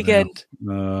 Thanksgiving weekend.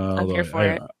 I'm here for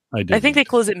it. I think they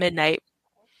close at midnight.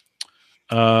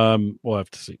 We'll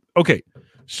have to see. Okay.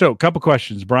 So, a couple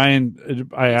questions. Brian,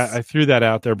 I threw that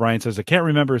out there. Brian says, I can't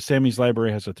remember if Sammie's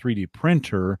library has a 3D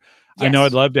printer. Yes. I know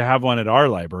I'd love to have one at our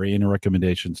library. Any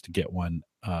recommendations to get one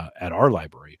at our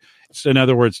library? So, in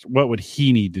other words, what would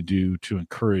he need to do to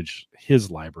encourage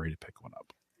his library to pick one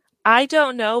up? I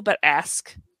don't know, but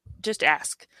ask. Just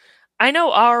ask. I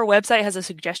know our website has a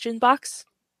suggestion box,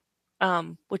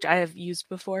 which I have used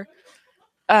before.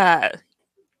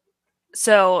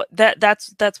 So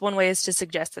that's one way is to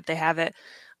suggest that they have it.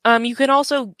 You can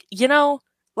also,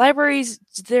 libraries,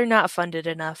 they're not funded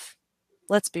enough.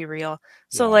 Let's be real.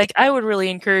 So like, I would really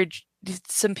encourage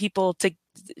some people to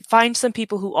find some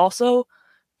people who also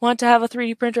want to have a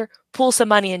 3D printer, pull some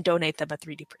money and donate them a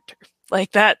 3D printer.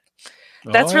 Like that.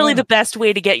 That's really the best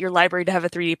way to get your library to have a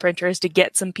 3D printer is to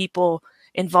get some people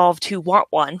involved who want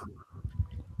one,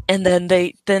 and then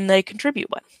they contribute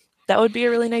one. That would be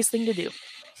a really nice thing to do.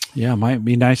 Yeah, it might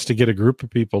be nice to get a group of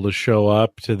people to show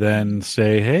up to then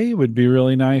say, "Hey, it would be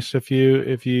really nice if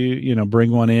you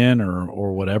bring one in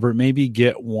or whatever." Maybe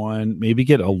get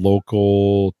a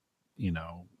local,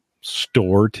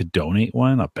 store to donate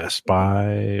one, a Best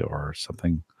Buy or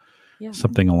something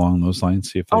along those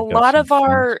lines. See if a lot of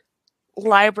our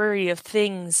library of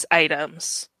things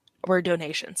items were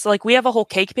donations. So like we have a whole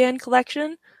cake pan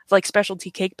collection of like specialty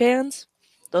cake pans.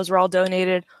 Those were all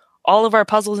donated. All of our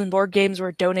puzzles and board games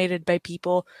were donated by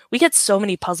people. We get so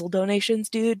many puzzle donations,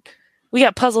 dude. We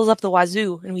got puzzles up the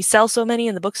wazoo and we sell so many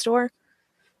in the bookstore.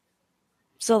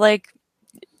 So like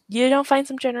you don't find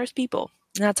some generous people.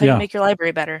 And that's how you make your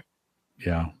library better.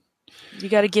 Yeah. You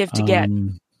got to give to get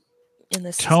in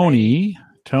this society.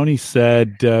 Tony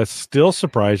said, still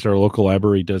surprised our local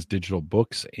library does digital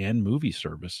books and movie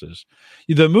services.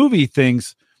 The movie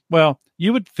things, well,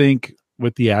 you would think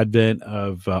with the advent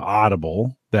of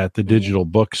Audible that the digital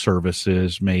book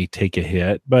services may take a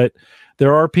hit, but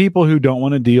there are people who don't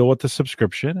want to deal with the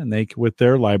subscription, and they, with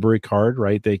their library card,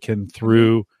 right, they can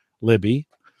through Libby,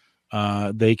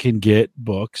 they can get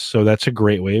books. So that's a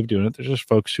great way of doing it. There's just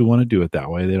folks who want to do it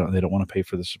that way. They don't want to pay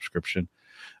for the subscription.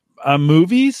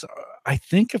 Movies, I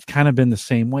think, have kind of been the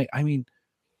same way. I mean,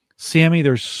 Sammie,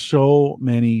 there's so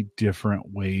many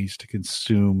different ways to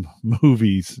consume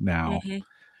movies now. Mm-hmm.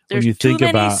 There's too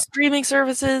many streaming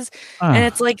services, and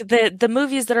it's like the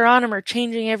movies that are on them are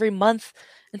changing every month.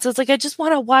 And so it's like, I just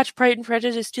want to watch Pride and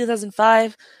Prejudice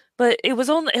 2005, but it was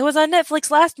on Netflix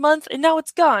last month, and now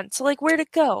it's gone. So like, where'd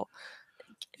it go?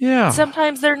 Yeah.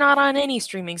 Sometimes they're not on any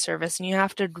streaming service, and you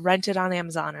have to rent it on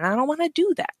Amazon, and I don't want to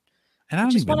do that. And I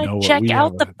just want to check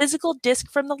out the physical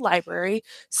disc from the library.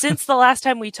 Since the last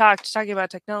time we talking about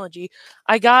technology,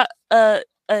 I got a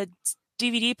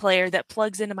DVD player that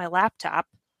plugs into my laptop.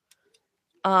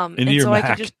 Into your Mac. I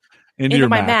could just into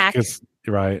my Mac.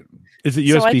 Right. Is it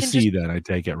USB-C then? I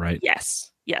take it, right?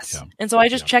 Yes. Yeah. And so I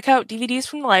just check out DVDs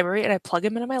from the library and I plug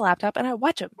them into my laptop and I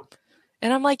watch them.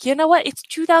 And I'm like, you know what? It's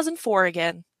 2004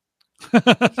 again.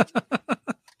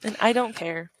 And I don't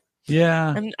care.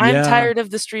 Yeah. I'm tired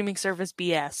of the streaming service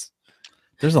BS.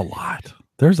 There's a lot.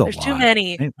 There's too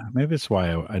many. Maybe that's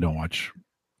why I don't watch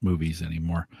movies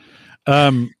anymore.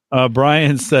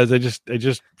 Brian says, I just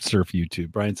surf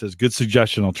YouTube. Brian says, good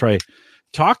suggestion. I'll try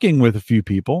talking with a few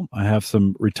people. I have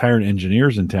some retired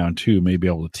engineers in town too. May be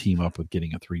able to team up with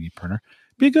getting a 3D printer.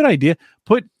 Be a good idea.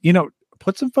 Put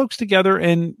some folks together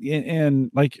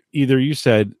and like either you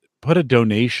said, put a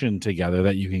donation together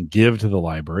that you can give to the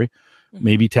library,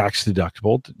 maybe tax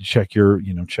deductible.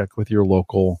 Check with your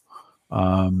local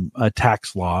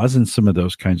tax laws and some of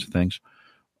those kinds of things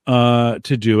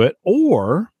to do it,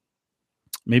 or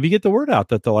maybe get the word out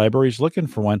that the library is looking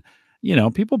for one.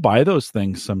 People buy those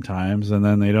things sometimes and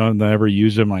then they don't ever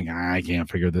use them. Like, I can't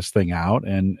figure this thing out.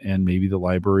 And maybe the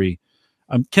library,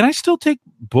 can I still take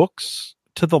books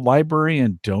to the library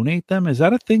and donate them? Is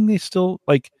that a thing they still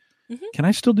like? Can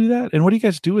I still do that? And what do you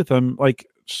guys do with them? Like,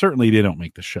 certainly they don't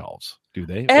make the shelves, do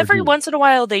they? Every once in a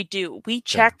while they do. We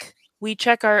check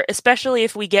our, especially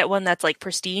if we get one that's like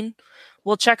pristine,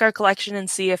 we'll check our collection and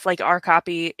see if like our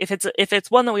copy, if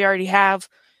it's one that we already have,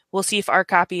 we'll see if our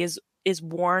copy is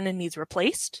worn and needs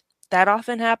replaced. That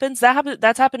often happens.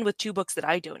 That's happened with 2 books that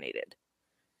I donated,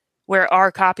 where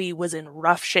our copy was in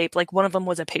rough shape. Like one of them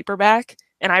was a paperback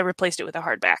and I replaced it with a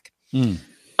hardback.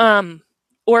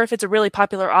 Or if it's a really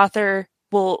popular author,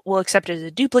 we'll accept it as a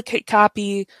duplicate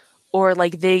copy, or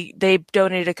like they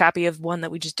donated a copy of one that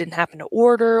we just didn't happen to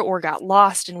order or got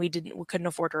lost and we couldn't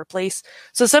afford to replace.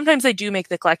 So sometimes they do make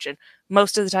the collection.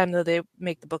 Most of the time though, they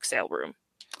make the book sale room,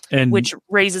 which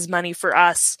raises money for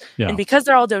us. Yeah. And because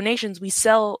they're all donations, we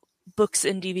sell books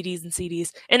and DVDs and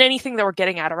CDs and anything that we're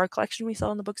getting out of our collection, we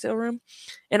sell in the book sale room.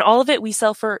 And all of it we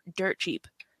sell for dirt cheap.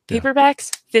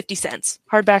 Paperbacks, 50 cents.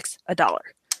 Hardbacks, $1.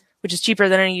 Which is cheaper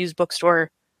than any used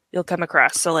bookstore you'll come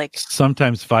across. So like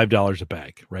sometimes $5 a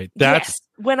bag, right? That's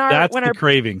the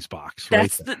cravings box,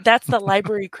 right? That's the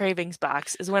library cravings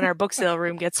box is when our book sale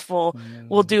room gets full.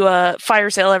 We'll do a fire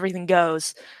sale, everything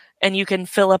goes, and you can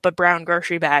fill up a brown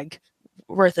grocery bag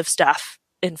worth of stuff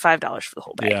in $5 for the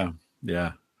whole bag.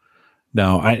 Yeah.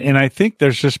 No, I think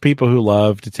there's just people who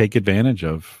love to take advantage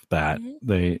of that.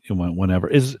 They whenever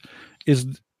is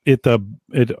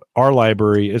our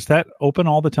library, is that open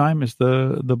all the time? Is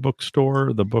the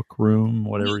bookstore, the book room,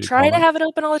 whatever we try to have it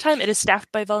open all the time. It is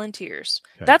staffed by volunteers.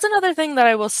 Okay. That's another thing that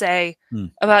I will say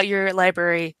about your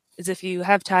library is if you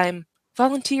have time,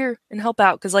 volunteer and help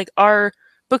out. Because like our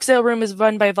book sale room is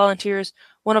run by volunteers.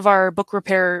 One of our book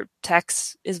repair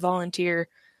techs is volunteer.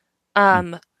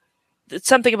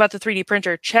 Something about the 3D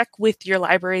printer, check with your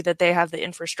library that they have the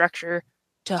infrastructure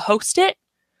to host it.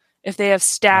 If they have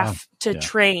staff to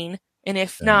train, and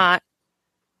if not,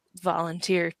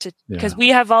 volunteer to, because we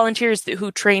have volunteers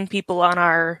who train people on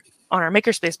our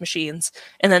makerspace machines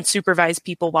and then supervise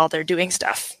people while they're doing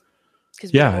stuff.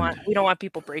 Because we don't want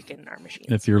people breaking our machines.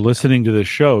 If you're listening to this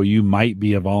show, you might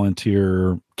be a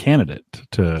volunteer candidate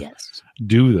to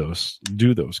do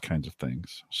those kinds of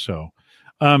things. So,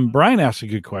 Brian asked a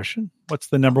good question. What's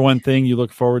the number one thing you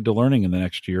look forward to learning in the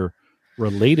next year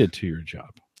related to your job?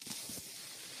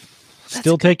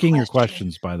 Still taking your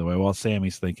questions, by the way, while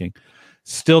Sammie's thinking.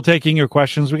 Still taking your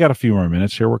questions. We got a few more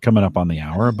minutes here. We're coming up on the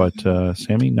hour, but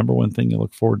Sammie, number one thing you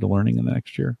look forward to learning in the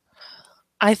next year?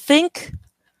 I think,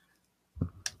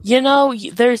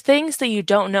 there's things that you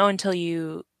don't know until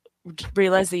you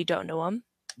realize that you don't know them.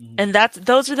 And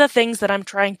those are the things that I'm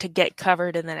trying to get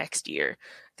covered in the next year.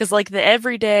 Because like the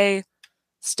everyday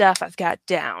stuff I've got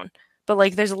down. But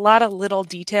like there's a lot of little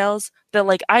details that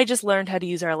like I just learned how to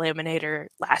use our laminator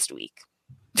last week.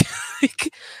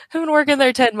 Like, I've been working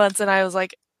there 10 months and I was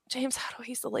like, James, how do I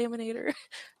use the laminator?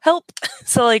 Help.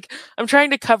 So like I'm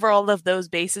trying to cover all of those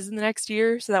bases in the next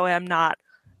year so that way I'm not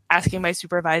asking my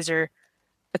supervisor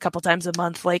a couple times a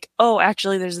month like, oh,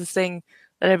 actually there's this thing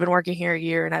that I've been working here a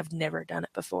year and I've never done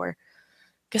it before.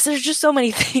 Because there's just so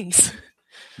many things.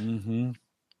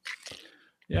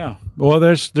 Yeah. Well,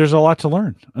 there's a lot to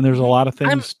learn, and there's a lot of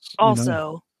things.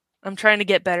 I'm trying to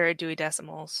get better at Dewey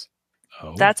Decimals.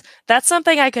 Oh. That's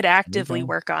something I could actively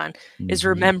work on is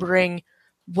remembering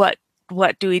what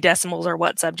Dewey Decimals are,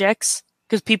 what subjects,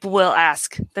 because people will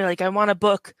ask. They're like, I want a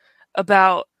book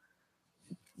about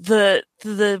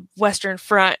the Western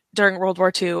Front during World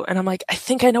War II, and I'm like, I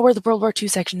think I know where the World War II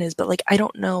section is, but like I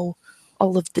don't know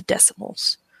all of the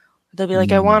decimals. They'll be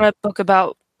like, I want a book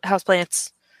about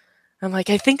houseplants. I'm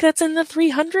like, I think that's in the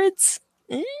 300s.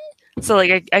 So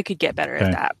like I could get better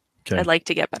at that. Okay. I'd like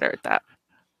to get better at that.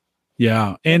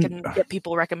 Yeah, and I can get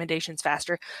people recommendations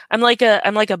faster. I'm like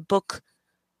a book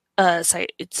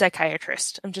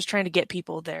psychiatrist. I'm just trying to get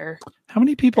people there. How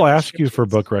many people ask you for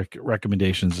book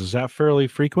recommendations? Is that fairly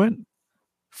frequent?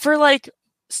 For like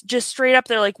just straight up,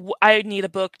 they're like, I need a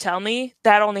book, tell me.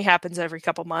 That only happens every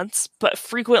couple months. But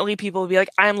frequently people will be like,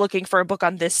 I'm looking for a book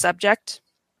on this subject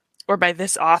or by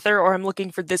this author, or I'm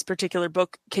looking for this particular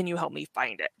book. Can you help me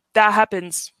find it? That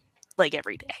happens like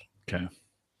every day. Okay.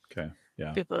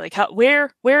 Yeah. People are like,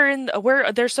 where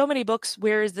there's so many books.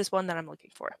 Where is this one that I'm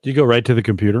looking for? Do you go right to the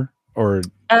computer or?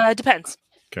 It depends.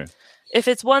 Okay. If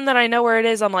it's one that I know where it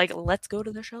is, I'm like, let's go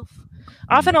to the shelf.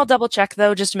 Often I'll double check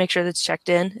though, just to make sure that's checked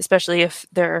in, especially if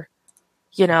they're,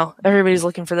 everybody's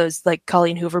looking for those like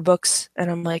Colleen Hoover books. And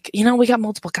I'm like, we got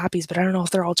multiple copies, but I don't know if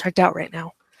they're all checked out right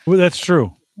now. Well, that's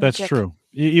true. That's true.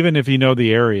 Even if you know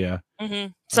the area.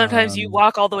 Mm-hmm. Sometimes you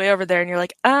walk all the way over there and you're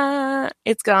like,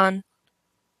 it's gone.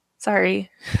 Sorry.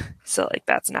 So like,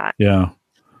 that's not. Yeah.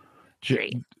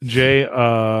 Great. Jay,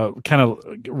 kind of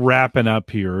wrapping up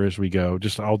here as we go.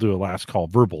 I'll do a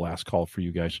verbal last call for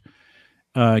you guys.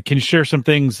 Can you share some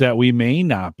things that we may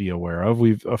not be aware of?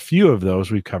 A few of those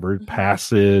we've covered: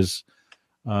 passes,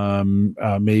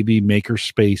 maybe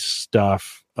makerspace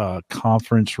stuff,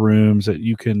 conference rooms that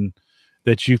you can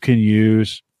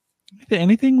use.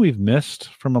 Anything we've missed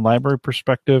from a library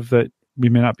perspective that we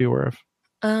may not be aware of?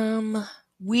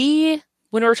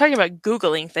 When we're talking about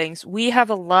Googling things, we have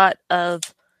a lot of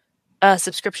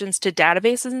subscriptions to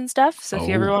databases and stuff. So if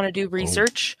you ever want to do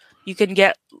research, you can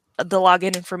get the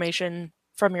login information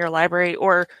from your library,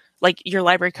 or like your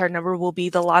library card number will be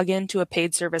the login to a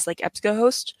paid service like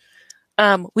EBSCOhost.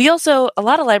 A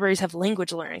lot of libraries have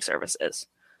language learning services.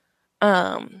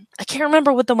 I can't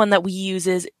remember what the one that we use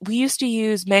is. We used to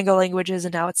use Mango Languages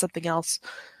and now it's something else.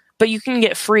 But you can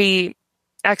get free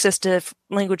access to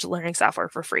language learning software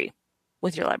for free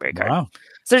with your library card. Wow.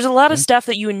 So there's a lot of stuff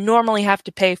that you would normally have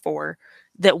to pay for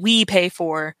that we pay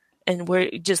for, and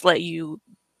we just let you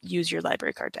use your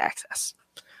library card to access.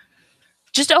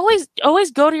 Just always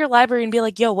go to your library and be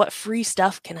like, yo, what free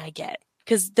stuff can I get?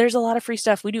 Because there's a lot of free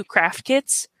stuff. We do craft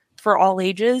kits for all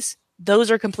ages. Those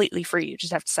are completely free. You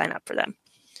just have to sign up for them.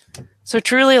 So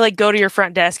truly, like, go to your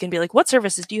front desk and be like, what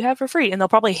services do you have for free? And they'll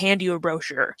probably hand you a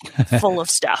brochure full of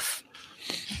stuff.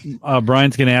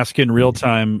 Brian's going to ask in real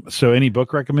time. So any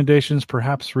book recommendations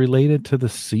perhaps related to the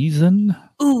season?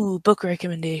 Ooh, book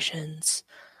recommendations.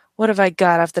 What have I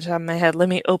got off the top of my head? Let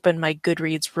me open my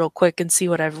Goodreads real quick and see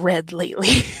what I've read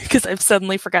lately, because I've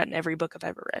suddenly forgotten every book I've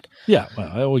ever read. Yeah,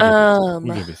 well, we'll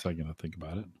give you a second to think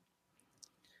about it.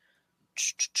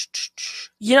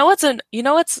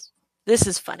 This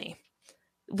is funny.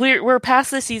 We're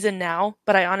past the season now,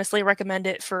 but I honestly recommend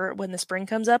it for when the spring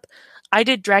comes up. I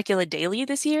did Dracula Daily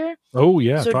this year. Oh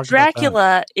yeah. So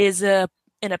Dracula is an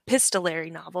epistolary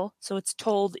novel. So it's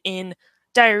told in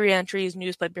diary entries,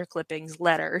 newspaper clippings,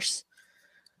 letters.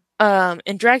 And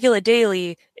Dracula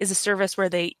Daily is a service where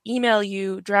they email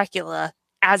you Dracula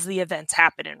as the events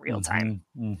happen in real time.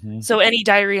 So any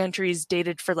diary entries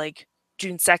dated for like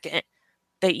June 2nd,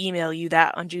 they email you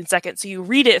that on June 2nd. So you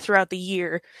read it throughout the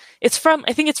year. I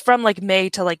think it's from like May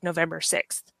to like November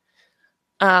 6th.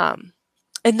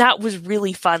 And that was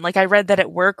really fun. Like, I read that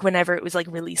at work whenever it was like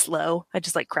really slow. I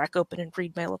just like crack open and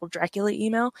read my little Dracula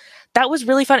email. That was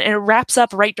really fun. And it wraps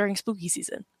up right during spooky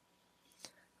season.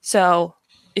 So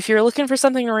if you're looking for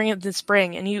something to read in the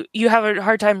spring and you have a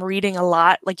hard time reading a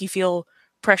lot, like you feel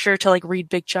pressure to like read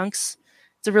big chunks,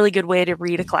 it's a really good way to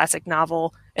read a classic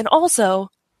novel. And also,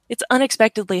 it's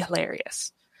unexpectedly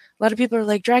hilarious. A lot of people are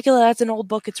like, Dracula, that's an old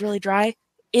book. It's really dry.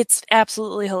 It's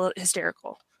absolutely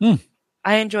hysterical.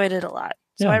 I enjoyed it a lot.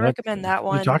 So I recommend that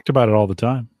one. You talked about it all the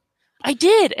time. I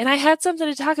did. And I had something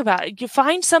to talk about. You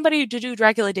find somebody to do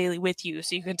Dracula Daily with you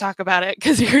so you can talk about it.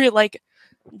 Because you're like,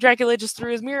 Dracula just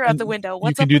threw his mirror out the window.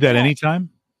 You can do that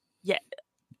anytime? Yeah.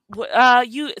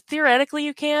 Theoretically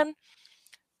you can.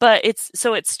 But it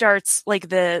starts like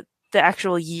the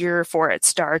actual year for it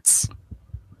starts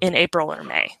in April or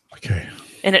May. Okay.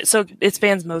 And it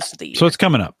spans most of the year. So it's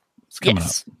coming up. Up.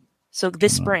 So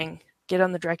this spring, get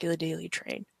on the Dracula Daily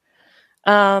train.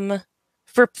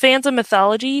 For fans of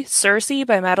mythology, Circe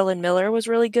by Madeline Miller was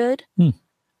really good.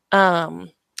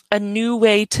 A new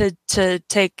way to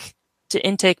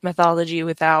intake mythology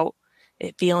without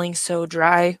it feeling so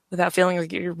dry, without feeling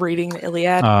like you're reading the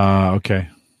Iliad. Okay.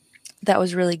 That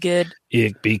was really good.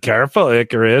 Be careful,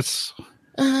 Icarus.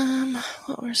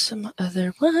 What were some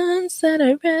other ones that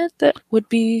I read that would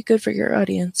be good for your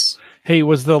audience? Hey,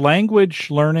 was the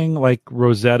language learning like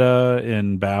Rosetta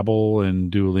and Babbel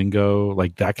and Duolingo,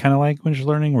 like that kind of language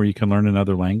learning where you can learn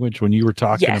another language when you were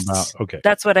talking about? Okay.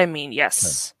 That's what I mean.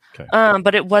 Yes. Okay.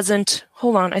 But it wasn't,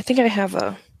 hold on. I think I have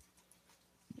a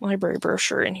library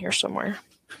brochure in here somewhere.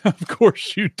 Of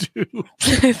course you do.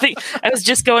 I was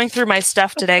just going through my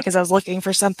stuff today because I was looking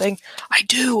for something. I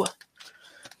do.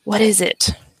 What is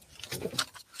it?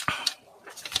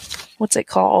 What's it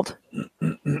called?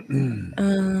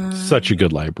 Such a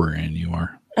good librarian you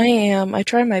are. I am. I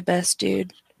try my best,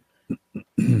 dude.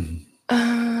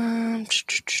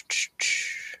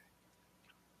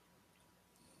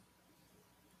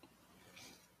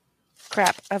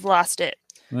 Crap, I've lost it.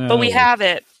 But we have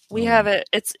it. We have it.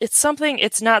 It's something.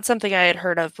 It's not something I had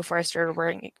heard of before I started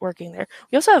working there.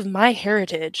 We also have My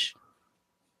Heritage.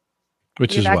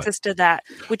 Which is access to that,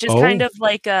 which is kind of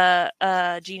like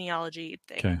a genealogy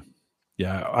thing. Okay.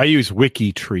 Yeah, I use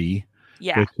WikiTree.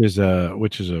 Yeah.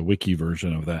 Which is a wiki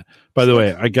version of that. By the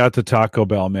way, I got the Taco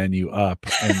Bell menu up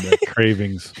and the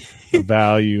cravings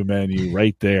value menu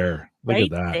right there. Look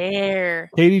at that. There.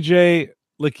 Katie J,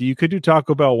 look, you could do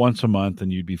Taco Bell once a month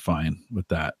and you'd be fine with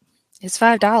that. It's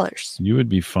 $5. You would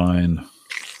be fine.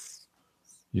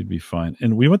 You'd be fine.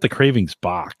 And we went the cravings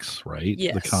box, right?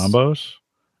 Yes. The combos.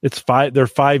 It's $5. They're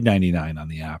 $5.99 on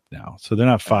the app now, so they're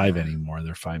not $5 anymore.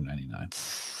 They're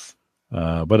 $5.99.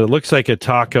 But it looks like a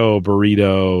taco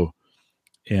burrito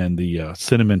and the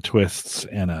cinnamon twists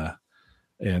and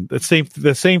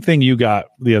the same thing you got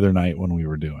the other night when we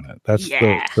were doing it. That's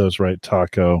those right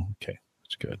taco. Okay,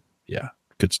 that's good. Yeah,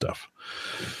 good stuff.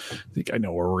 I think I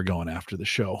know where we're going after the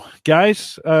show,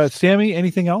 guys. Sammie,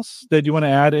 anything else that you want to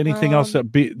add? Anything else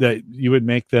that you would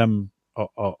make them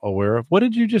aware of? What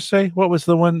did you just say? What was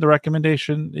the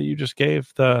recommendation that you just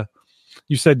gave?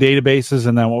 You said databases,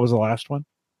 and then what was the last one?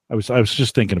 I was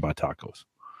just thinking about tacos.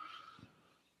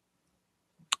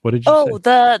 What did you say?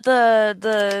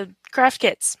 The craft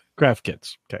kits. Craft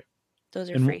kits. Okay. Those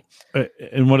are free.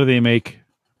 And what do they make?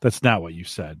 That's not what you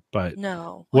said, but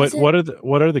no. What are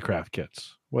the craft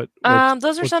kits?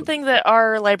 Those are something that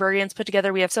our librarians put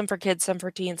together. We have some for kids, some for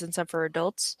teens, and some for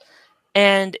adults.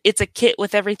 And it's a kit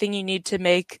with everything you need to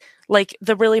make. Like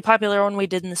the really popular one we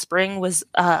did in the spring was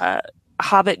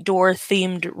Hobbit door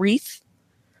themed wreath.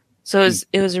 So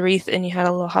it was a wreath, and you had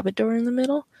a little Hobbit door in the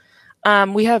middle. I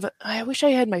wish I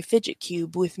had my fidget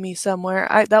cube with me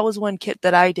somewhere. That was one kit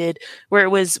that I did where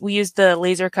we used the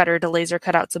laser cutter to laser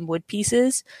cut out some wood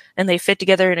pieces, and they fit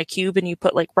together in a cube, and you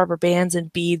put like rubber bands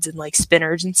and beads and like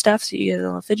spinners and stuff. So you get a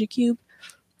little fidget cube.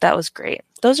 That was great.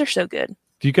 Those are so good.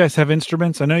 Do you guys have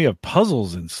instruments? I know you have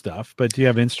puzzles and stuff, but do you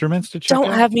have instruments to check out?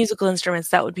 Don't have musical instruments.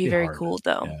 That would be very cool,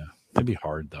 though. Yeah, it'd be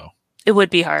hard, though. It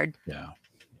would be hard. Yeah.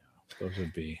 Those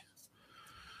would be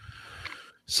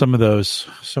some of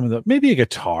the maybe a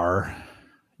guitar.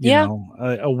 You know,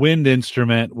 a wind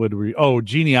instrument would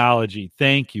genealogy.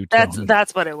 Thank you, Tony.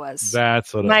 That's what it was.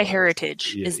 That's what My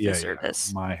Heritage is the service.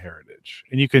 Yeah. My Heritage,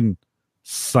 and you can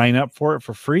sign up for it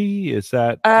for free. Is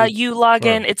that you log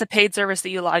in? It's a paid service that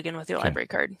you log in with your library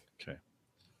card. Okay.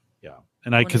 Yeah,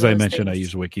 and I mentioned I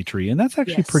use WikiTree, and that's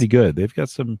actually pretty good.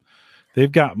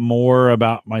 They've got more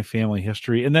about my family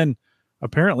history, and then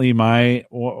apparently my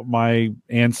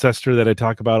ancestor that I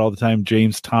talk about all the time,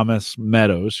 James Thomas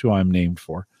Meadows, who I'm named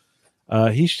for,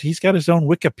 he's got his own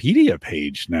Wikipedia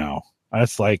page now.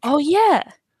 That's like, oh yeah.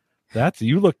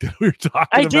 You looked at we were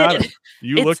talking about it.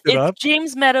 Looked it up.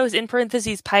 James Meadows in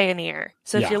parentheses Pioneer.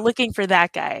 So if you're looking for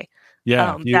that guy,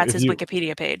 that's his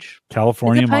Wikipedia page.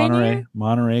 California,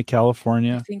 Monterey,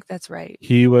 California. I think that's right.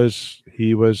 He was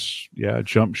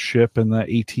jumped ship in the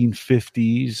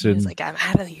 1850s and was like, I'm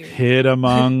out of here. Hid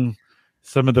among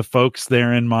some of the folks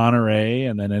there in Monterey,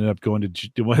 and then ended up going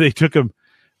to when they took him.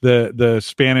 The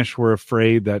Spanish were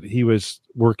afraid that he was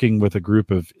working with a group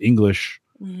of English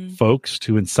folks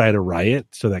to incite a riot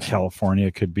so that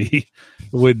California could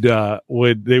overthrow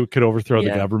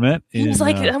the government. He was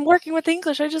like, I'm working with the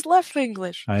English. I just left the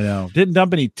English. I know. Didn't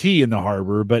dump any tea in the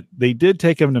harbor, but they did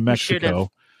take him to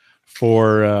Mexico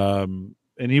for, and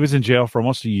he was in jail for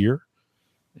almost a year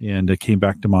and came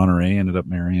back to Monterey, ended up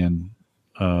marrying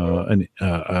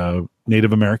a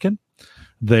Native American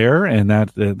there, and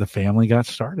that the family got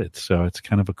started. So it's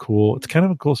kind of a cool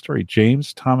story.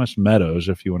 James Thomas Meadows,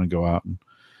 if you want to go out and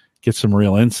get some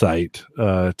real insight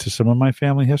to some of my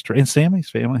family history and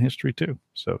Sammie's family history too.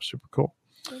 So super cool.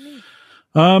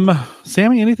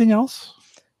 Sammie, anything else?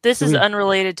 This is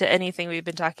unrelated to anything we've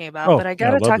been talking about, but I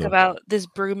got to talk about this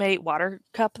Brewmate water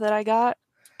cup that I got.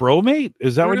 Bromate?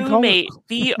 Is that what you call it?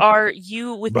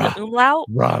 BRU with an umlaut.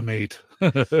 Rawmate.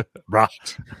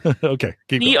 Right. Okay.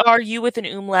 BRU with an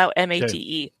umlaut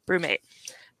MATE. Brewmate.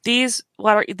 These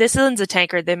this one's a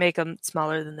tankard. They make them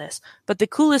smaller than this. But the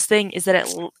coolest thing is that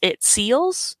it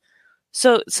seals.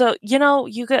 So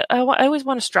I always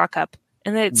want a straw cup,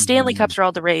 and the Stanley cups are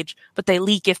all the rage, but they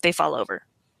leak if they fall over,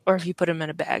 or if you put them in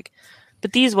a bag.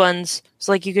 But these ones, it's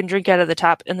like you can drink out of the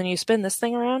top, and then you spin this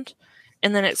thing around,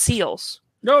 and then it seals.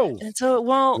 No. And so it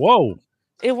won't. Whoa.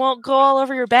 It won't go all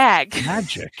over your bag.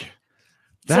 Magic.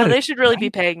 So they should really be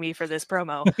paying me for this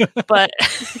promo, but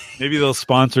maybe they'll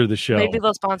sponsor the show.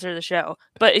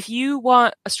 But if you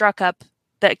want a straw cup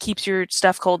that keeps your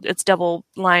stuff cold, it's double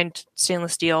lined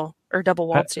stainless steel or double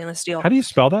walled stainless steel. How do you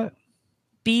spell that?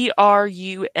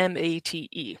 BRUMATE.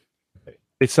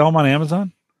 They sell them on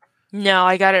Amazon? No,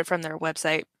 I got it from their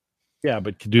website. Yeah,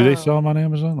 but do they sell them on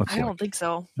Amazon? Let's I don't think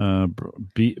so.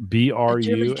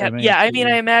 BRUMA. Yeah, I mean,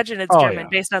 I imagine it's German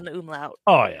based on the umlaut.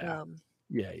 Oh yeah,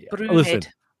 yeah. Brunate. Listen,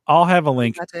 I'll have a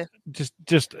link. Brunate.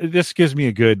 Just this gives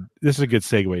me this is a good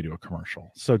segue to a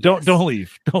commercial. So don't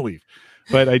leave.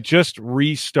 But I just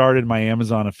restarted my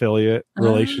Amazon affiliate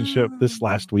relationship this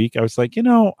last week. I was like,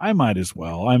 I might as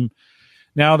well.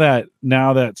 Now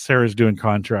that Sarah's doing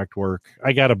contract work,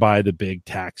 I got to buy the big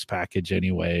tax package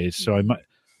anyways. So I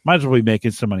might as well be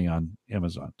making some money on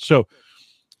Amazon. So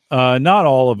not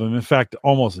all of them. In fact,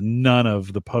 almost none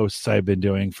of the posts I've been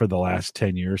doing for the last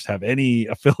 10 years have any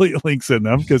affiliate links in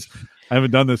them because I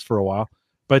haven't done this for a while.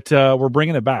 But we're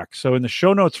bringing it back. So in the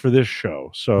show notes for this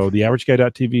show, so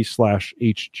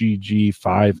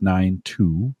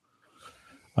theaverageguy.tv/HGG592,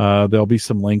 there'll be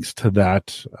some links to that,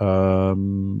 to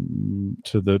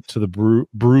the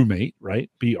brewmate, right?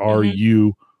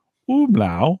 BRU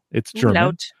umlaut. It's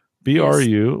German.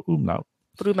 BRU umlaut.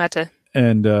 Brumate.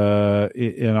 And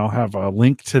I'll have a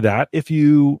link to that if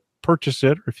you purchase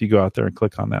it, or if you go out there and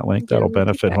click on that link, that'll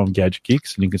benefit Home Gadget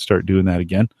Geeks, and you can start doing that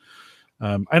again.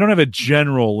 I don't have a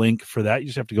general link for that. You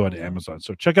just have to go into Amazon.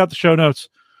 So check out the show notes.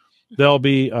 There'll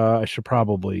be, I should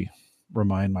probably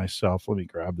remind myself. Let me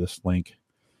grab this link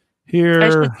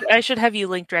here. I should have you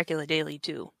link Dracula Daily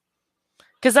too.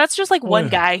 Because that's just like one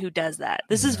guy who does that.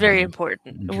 This is very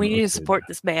important. We need to support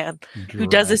this man who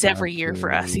does this every year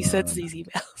for us. He sends these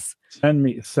emails. Send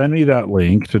me that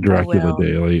link to Dracula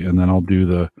Daily, and then I'll do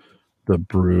the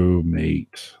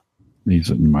brewmate.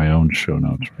 These in my own show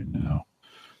notes right now.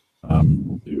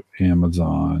 We'll do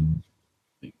Amazon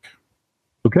link.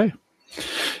 Okay.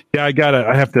 Yeah,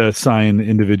 I have to assign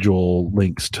individual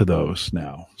links to those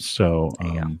now. So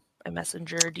a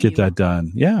messenger. Get that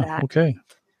done. Yeah. That. Okay.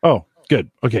 Oh,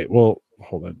 good. Okay. Well,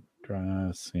 hold on.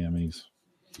 Try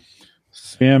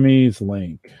Sammie's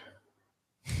link.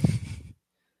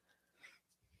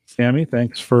 Sammie,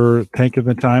 thanks for taking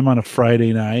the time on a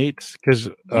Friday night, because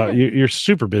you're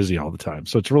super busy all the time.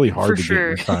 So it's really hard to get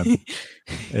your time.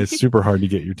 It's super hard to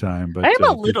get your time. But I'm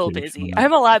a little busy.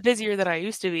 I'm a lot busier than I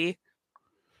used to be.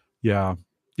 Yeah.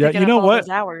 You know what?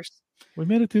 Hours. We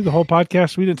made it through the whole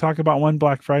podcast. We didn't talk about one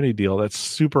Black Friday deal. That's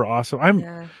super awesome. I'm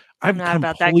not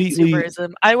about that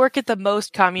consumerism. I work at the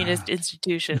most communist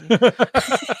institution.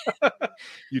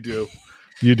 You do.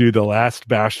 The last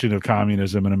bastion of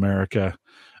communism in America.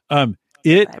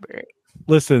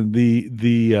 Listen,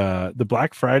 the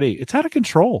Black Friday, it's out of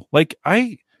control. Like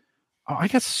I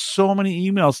got so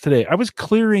many emails today. I was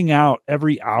clearing out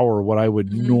every hour what I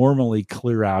would normally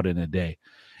clear out in a day.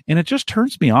 And it just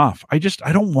turns me off. I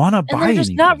don't want to buy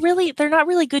anything. They're not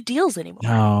really good deals anymore.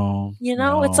 No.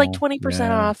 It's like 20%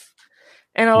 off.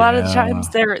 And a lot of the times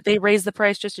they raise the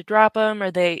price just to drop them,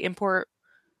 or they import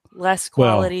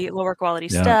lower quality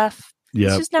stuff.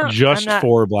 Yeah, just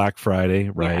for Black Friday,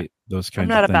 right? Yeah, those kinds of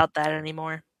things. I'm not about that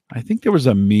anymore. I think there was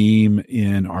a meme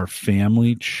in our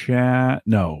family chat.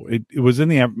 No, it was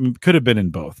could have been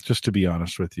in both, just to be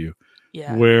honest with you.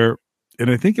 Yeah. And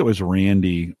I think it was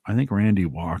Randy. I think Randy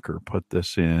Walker put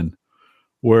this in,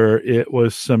 where it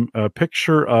was a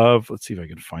picture of, let's see if I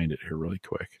can find it here really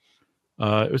quick.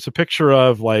 It was a picture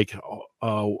of like,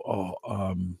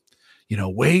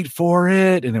 wait for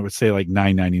it. And it would say like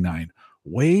 $9.99.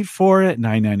 Wait for it,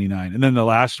 $9.99. And then the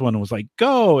last one was like,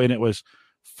 go. And it was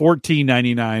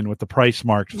 $14.99 with the price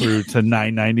marked through to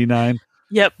 $9.99.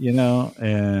 Yep.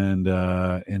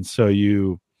 And so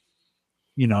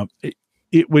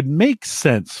it would make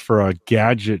sense for a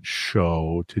gadget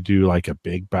show to do like a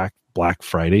big Black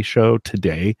Friday show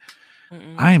today.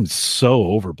 I am so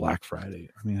over Black Friday.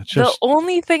 I mean, it's just the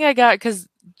only thing I got, because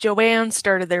Joanne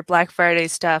started their Black Friday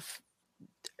stuff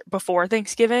before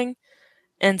Thanksgiving.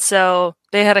 And so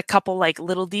they had a couple like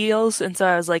little deals. And so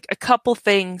I was like, a couple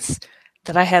things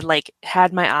that I had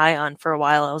my eye on for a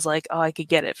while. I was like, oh, I could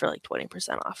get it for like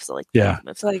 20% off. So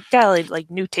it's like got like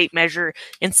new tape measure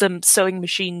and some sewing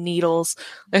machine needles.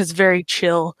 It was very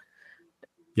chill,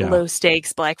 low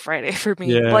stakes Black Friday for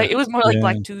me. Yeah. Like it was more like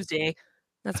Black Tuesday.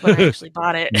 That's when I actually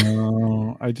bought it.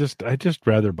 No, I just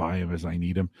rather buy them as I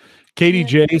need them. Katie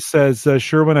J says,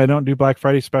 Sherwin, I don't do Black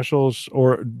Friday specials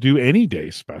or do any day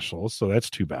specials, so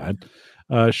that's too bad.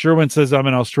 Sherwin says, I'm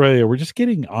in Australia. We're just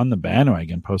getting on the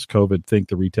bandwagon post-COVID. Think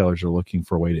the retailers are looking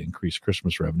for a way to increase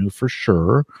Christmas revenue for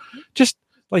sure. Just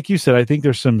like you said, I think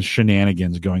there's some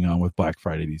shenanigans going on with Black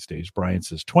Friday these days. Brian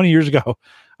says, 20 years ago,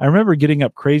 I remember getting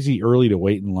up crazy early to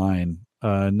wait in line.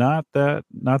 Not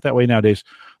that way nowadays.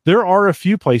 There are a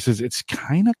few places it's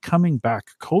kind of coming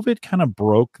back. COVID kind of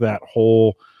broke that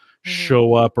whole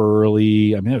show up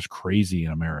early. I mean, it was crazy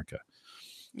in America.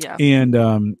 Yeah. And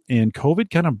COVID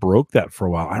kind of broke that for a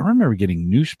while. I remember getting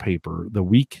newspaper the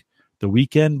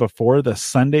weekend before, the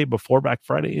Sunday before Black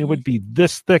Friday. It would be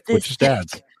this thick with just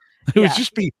ads. It would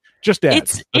just be just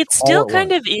ads. It still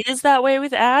kind of is that way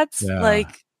with ads. Yeah.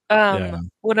 Like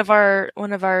one of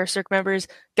our Cirque members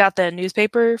got the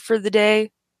newspaper for the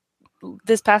day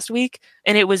this past week,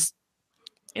 and it was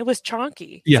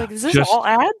chonky. Yeah. It's like, is this all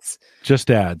ads? Just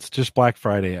ads, just Black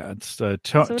Friday ads.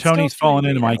 Tony's fallen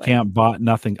into my camp, bought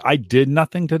nothing. I did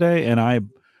nothing today, and I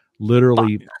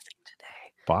literally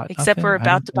bought nothing. Except we're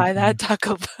about to buy that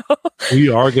Taco Bell. We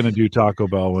are going to do Taco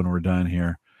Bell when we're done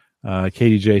here.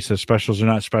 KDJ says specials are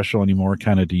not special anymore,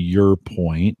 kind of to your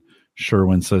point.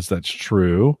 Sherwin says that's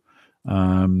true.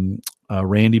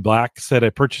 Randy Black said, I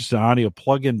purchased an audio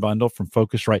plug-in bundle from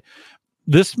Focusrite.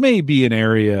 This may be an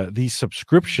area, these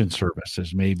subscription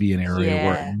services may be an area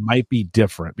where it might be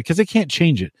different because they can't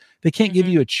change it. They can't give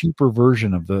you a cheaper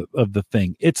version of the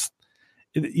thing. It's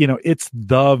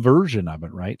the version of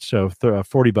it, right? So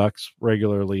 $40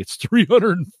 regularly, it's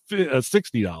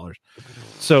 $360.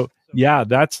 So yeah,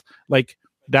 that's like,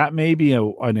 that may be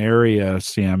an area,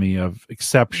 Sammie, of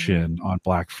exception on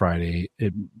Black Friday.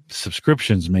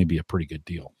 Subscriptions may be a pretty good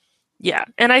deal. Yeah,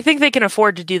 and I think they can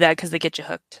afford to do that because they get you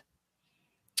hooked,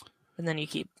 and then you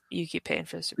keep paying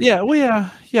for this. Yeah, well,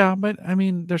 yeah, but I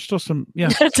mean, there's still some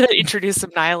to introduce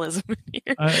some nihilism in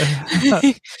here.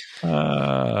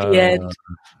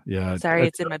 Yeah. Sorry,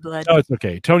 it's in my blood. No, it's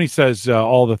okay. Tony says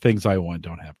all the things I want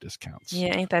don't have discounts.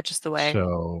 Yeah, ain't that just the way?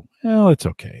 So, well, it's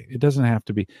okay. It doesn't have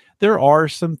to be. There are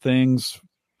some things.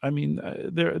 I mean,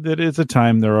 that is a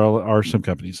time. There are some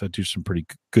companies that do some pretty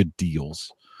good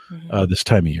deals this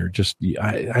time of year.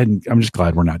 I'm just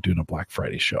glad we're not doing a Black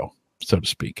Friday show, so to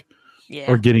speak. Yeah.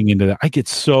 Or getting into that. I get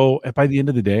so, by the end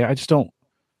of the day, I don't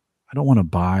want to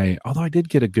buy, although I did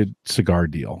get a good cigar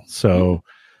deal. So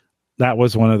that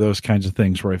was one of those kinds of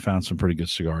things where I found some pretty good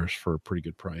cigars for a pretty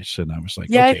good price. And I was like,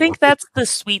 yeah, okay, I think that's the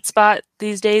sweet spot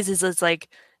these days is it's like,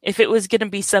 if it was going to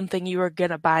be something you were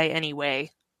going to buy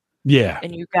anyway. Yeah.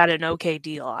 And you got an okay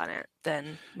deal on it,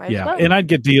 then might as well. And I'd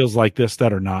get deals like this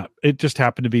that are not, it just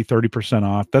happened to be 30%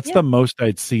 off. That's the most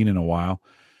I'd seen in a while.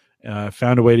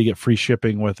 Found a way to get free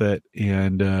shipping with it,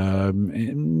 and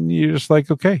you're just like,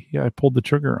 okay, I pulled the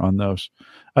trigger on those.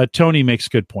 Tony makes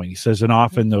a good point. He says, and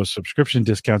often those subscription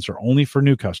discounts are only for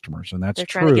new customers, and that's They're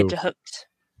true. Trying to get you hooked.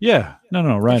 Yeah,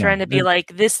 no, right. They're trying to be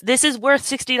like, this is worth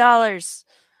 $60.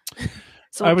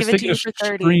 So I was thinking of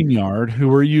StreamYard, who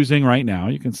we're using right now.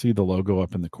 You can see the logo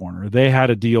up in the corner. They had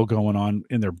a deal going on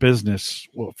in their business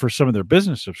for some of their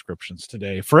business subscriptions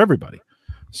today for everybody.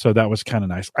 So that was kind of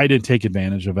nice. I didn't take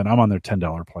advantage of it. I'm on their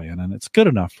 $10 plan, and it's good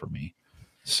enough for me.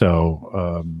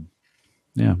 So,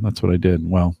 that's what I did.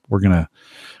 Well, we're gonna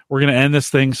end this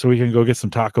thing so we can go get some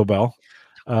Taco Bell.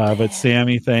 But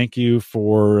Sammie, thanks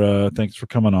for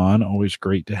coming on. Always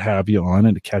great to have you on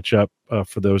and to catch up.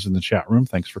 For those in the chat room,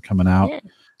 thanks for coming out.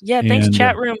 Yeah, thanks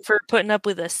chat room for putting up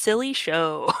with a silly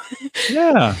show.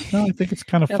 I think it's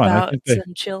kind of fun. About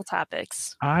some chill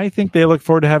topics. I think they look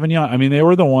forward to having you on. I mean, they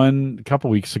were the one a couple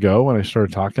weeks ago when I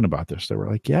started talking about this. They were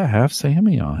like, yeah, have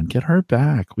Sammie on. Get her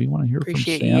back. We want to hear from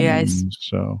Sammie. You guys.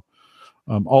 So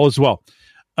all is well.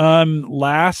 I've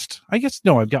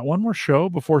got one more show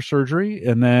before surgery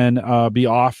and then be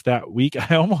off that week.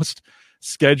 I almost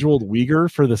scheduled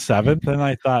Uyghur for the 7th, and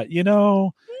I thought,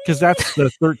 because that's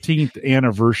the 13th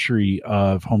anniversary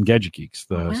of Home Gadget Geeks.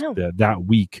 That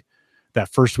week, that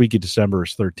first week of December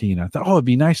is 13. I thought, it'd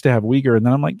be nice to have Uyghur, and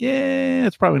then I'm like,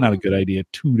 it's probably not a good idea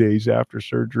 2 days after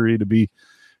surgery to be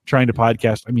trying to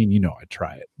podcast. I mean, I'd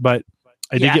try it, but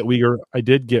I did get Uyghur. I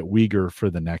did get Uyghur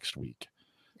for the next week,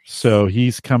 so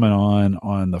he's coming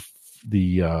on the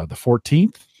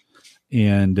 14th.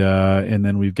 And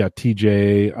then we've got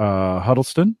TJ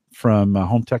Huddleston from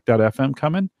hometech.fm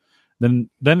coming. Then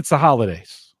it's the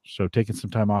holidays. So taking some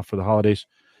time off for the holidays.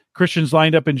 Christian's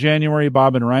lined up in January.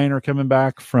 Bob and Ryan are coming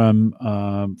back from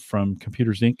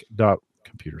Computers Inc.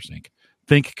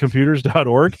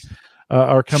 thinkcomputers.org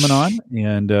are coming on,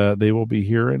 and they will be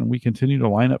here, and we continue to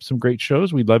line up some great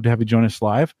shows. We'd love to have you join us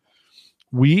live.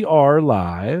 We are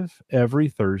live every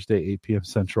Thursday, 8 p.m.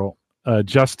 Central.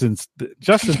 Justin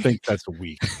thinks that's a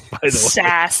week. By the way.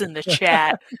 Sass in the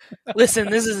chat. Listen,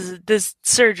 this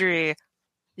surgery.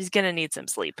 He's gonna need some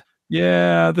sleep.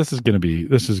 Yeah, this is gonna be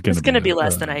less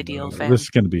than ideal. Fam. This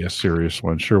is gonna be a serious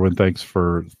one. Sherwin, thanks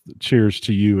cheers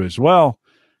to you as well.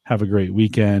 Have a great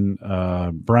weekend,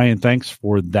 Brian. Thanks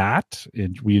for that,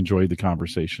 and we enjoyed the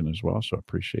conversation as well. So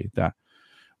appreciate that.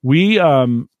 We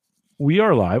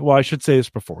are live. Well, I should say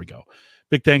this before we go.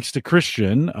 Big thanks to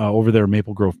Christian over there at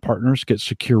Maple Grove Partners. Get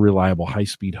secure, reliable,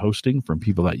 high-speed hosting from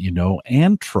people that you know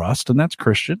and trust, and that's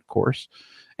Christian, of course,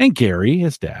 and Gary,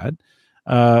 his dad,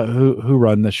 who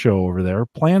run the show over there.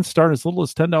 Plans start as little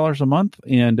as $10 a month,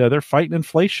 and they're fighting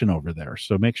inflation over there.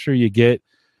 So make sure you get,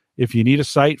 if you need a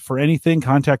site for anything,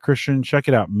 contact Christian. Check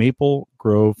it out,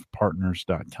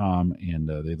 maplegrovepartners.com, and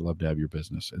they'd love to have your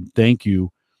business. And thank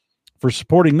you for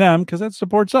supporting them, because that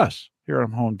supports us here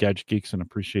on Home Gadget Geeks, and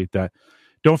appreciate that.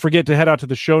 Don't forget to head out to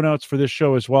the show notes for this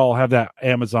show as well. I'll have that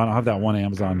one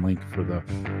Amazon link for the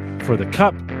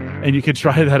cup, and you can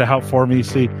try that out for me.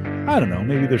 See, I don't know,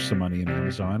 maybe there's some money in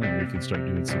Amazon, and we can start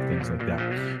doing some things like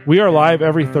that. We are live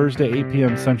every Thursday, 8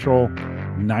 p.m. Central,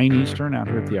 9 Eastern, out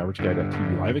here at the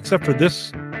AverageGuy.tv live, except for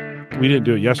this. We didn't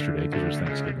do it yesterday because it was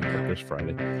Thanksgiving, but this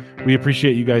Friday. We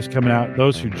appreciate you guys coming out.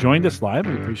 Those who joined us live,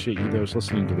 we appreciate you, those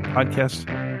listening to the podcast.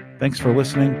 Thanks for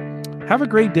listening. Have a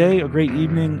great day, a great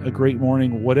evening, a great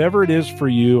morning, whatever it is for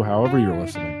you, however you're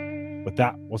listening. With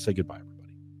that, we'll say goodbye.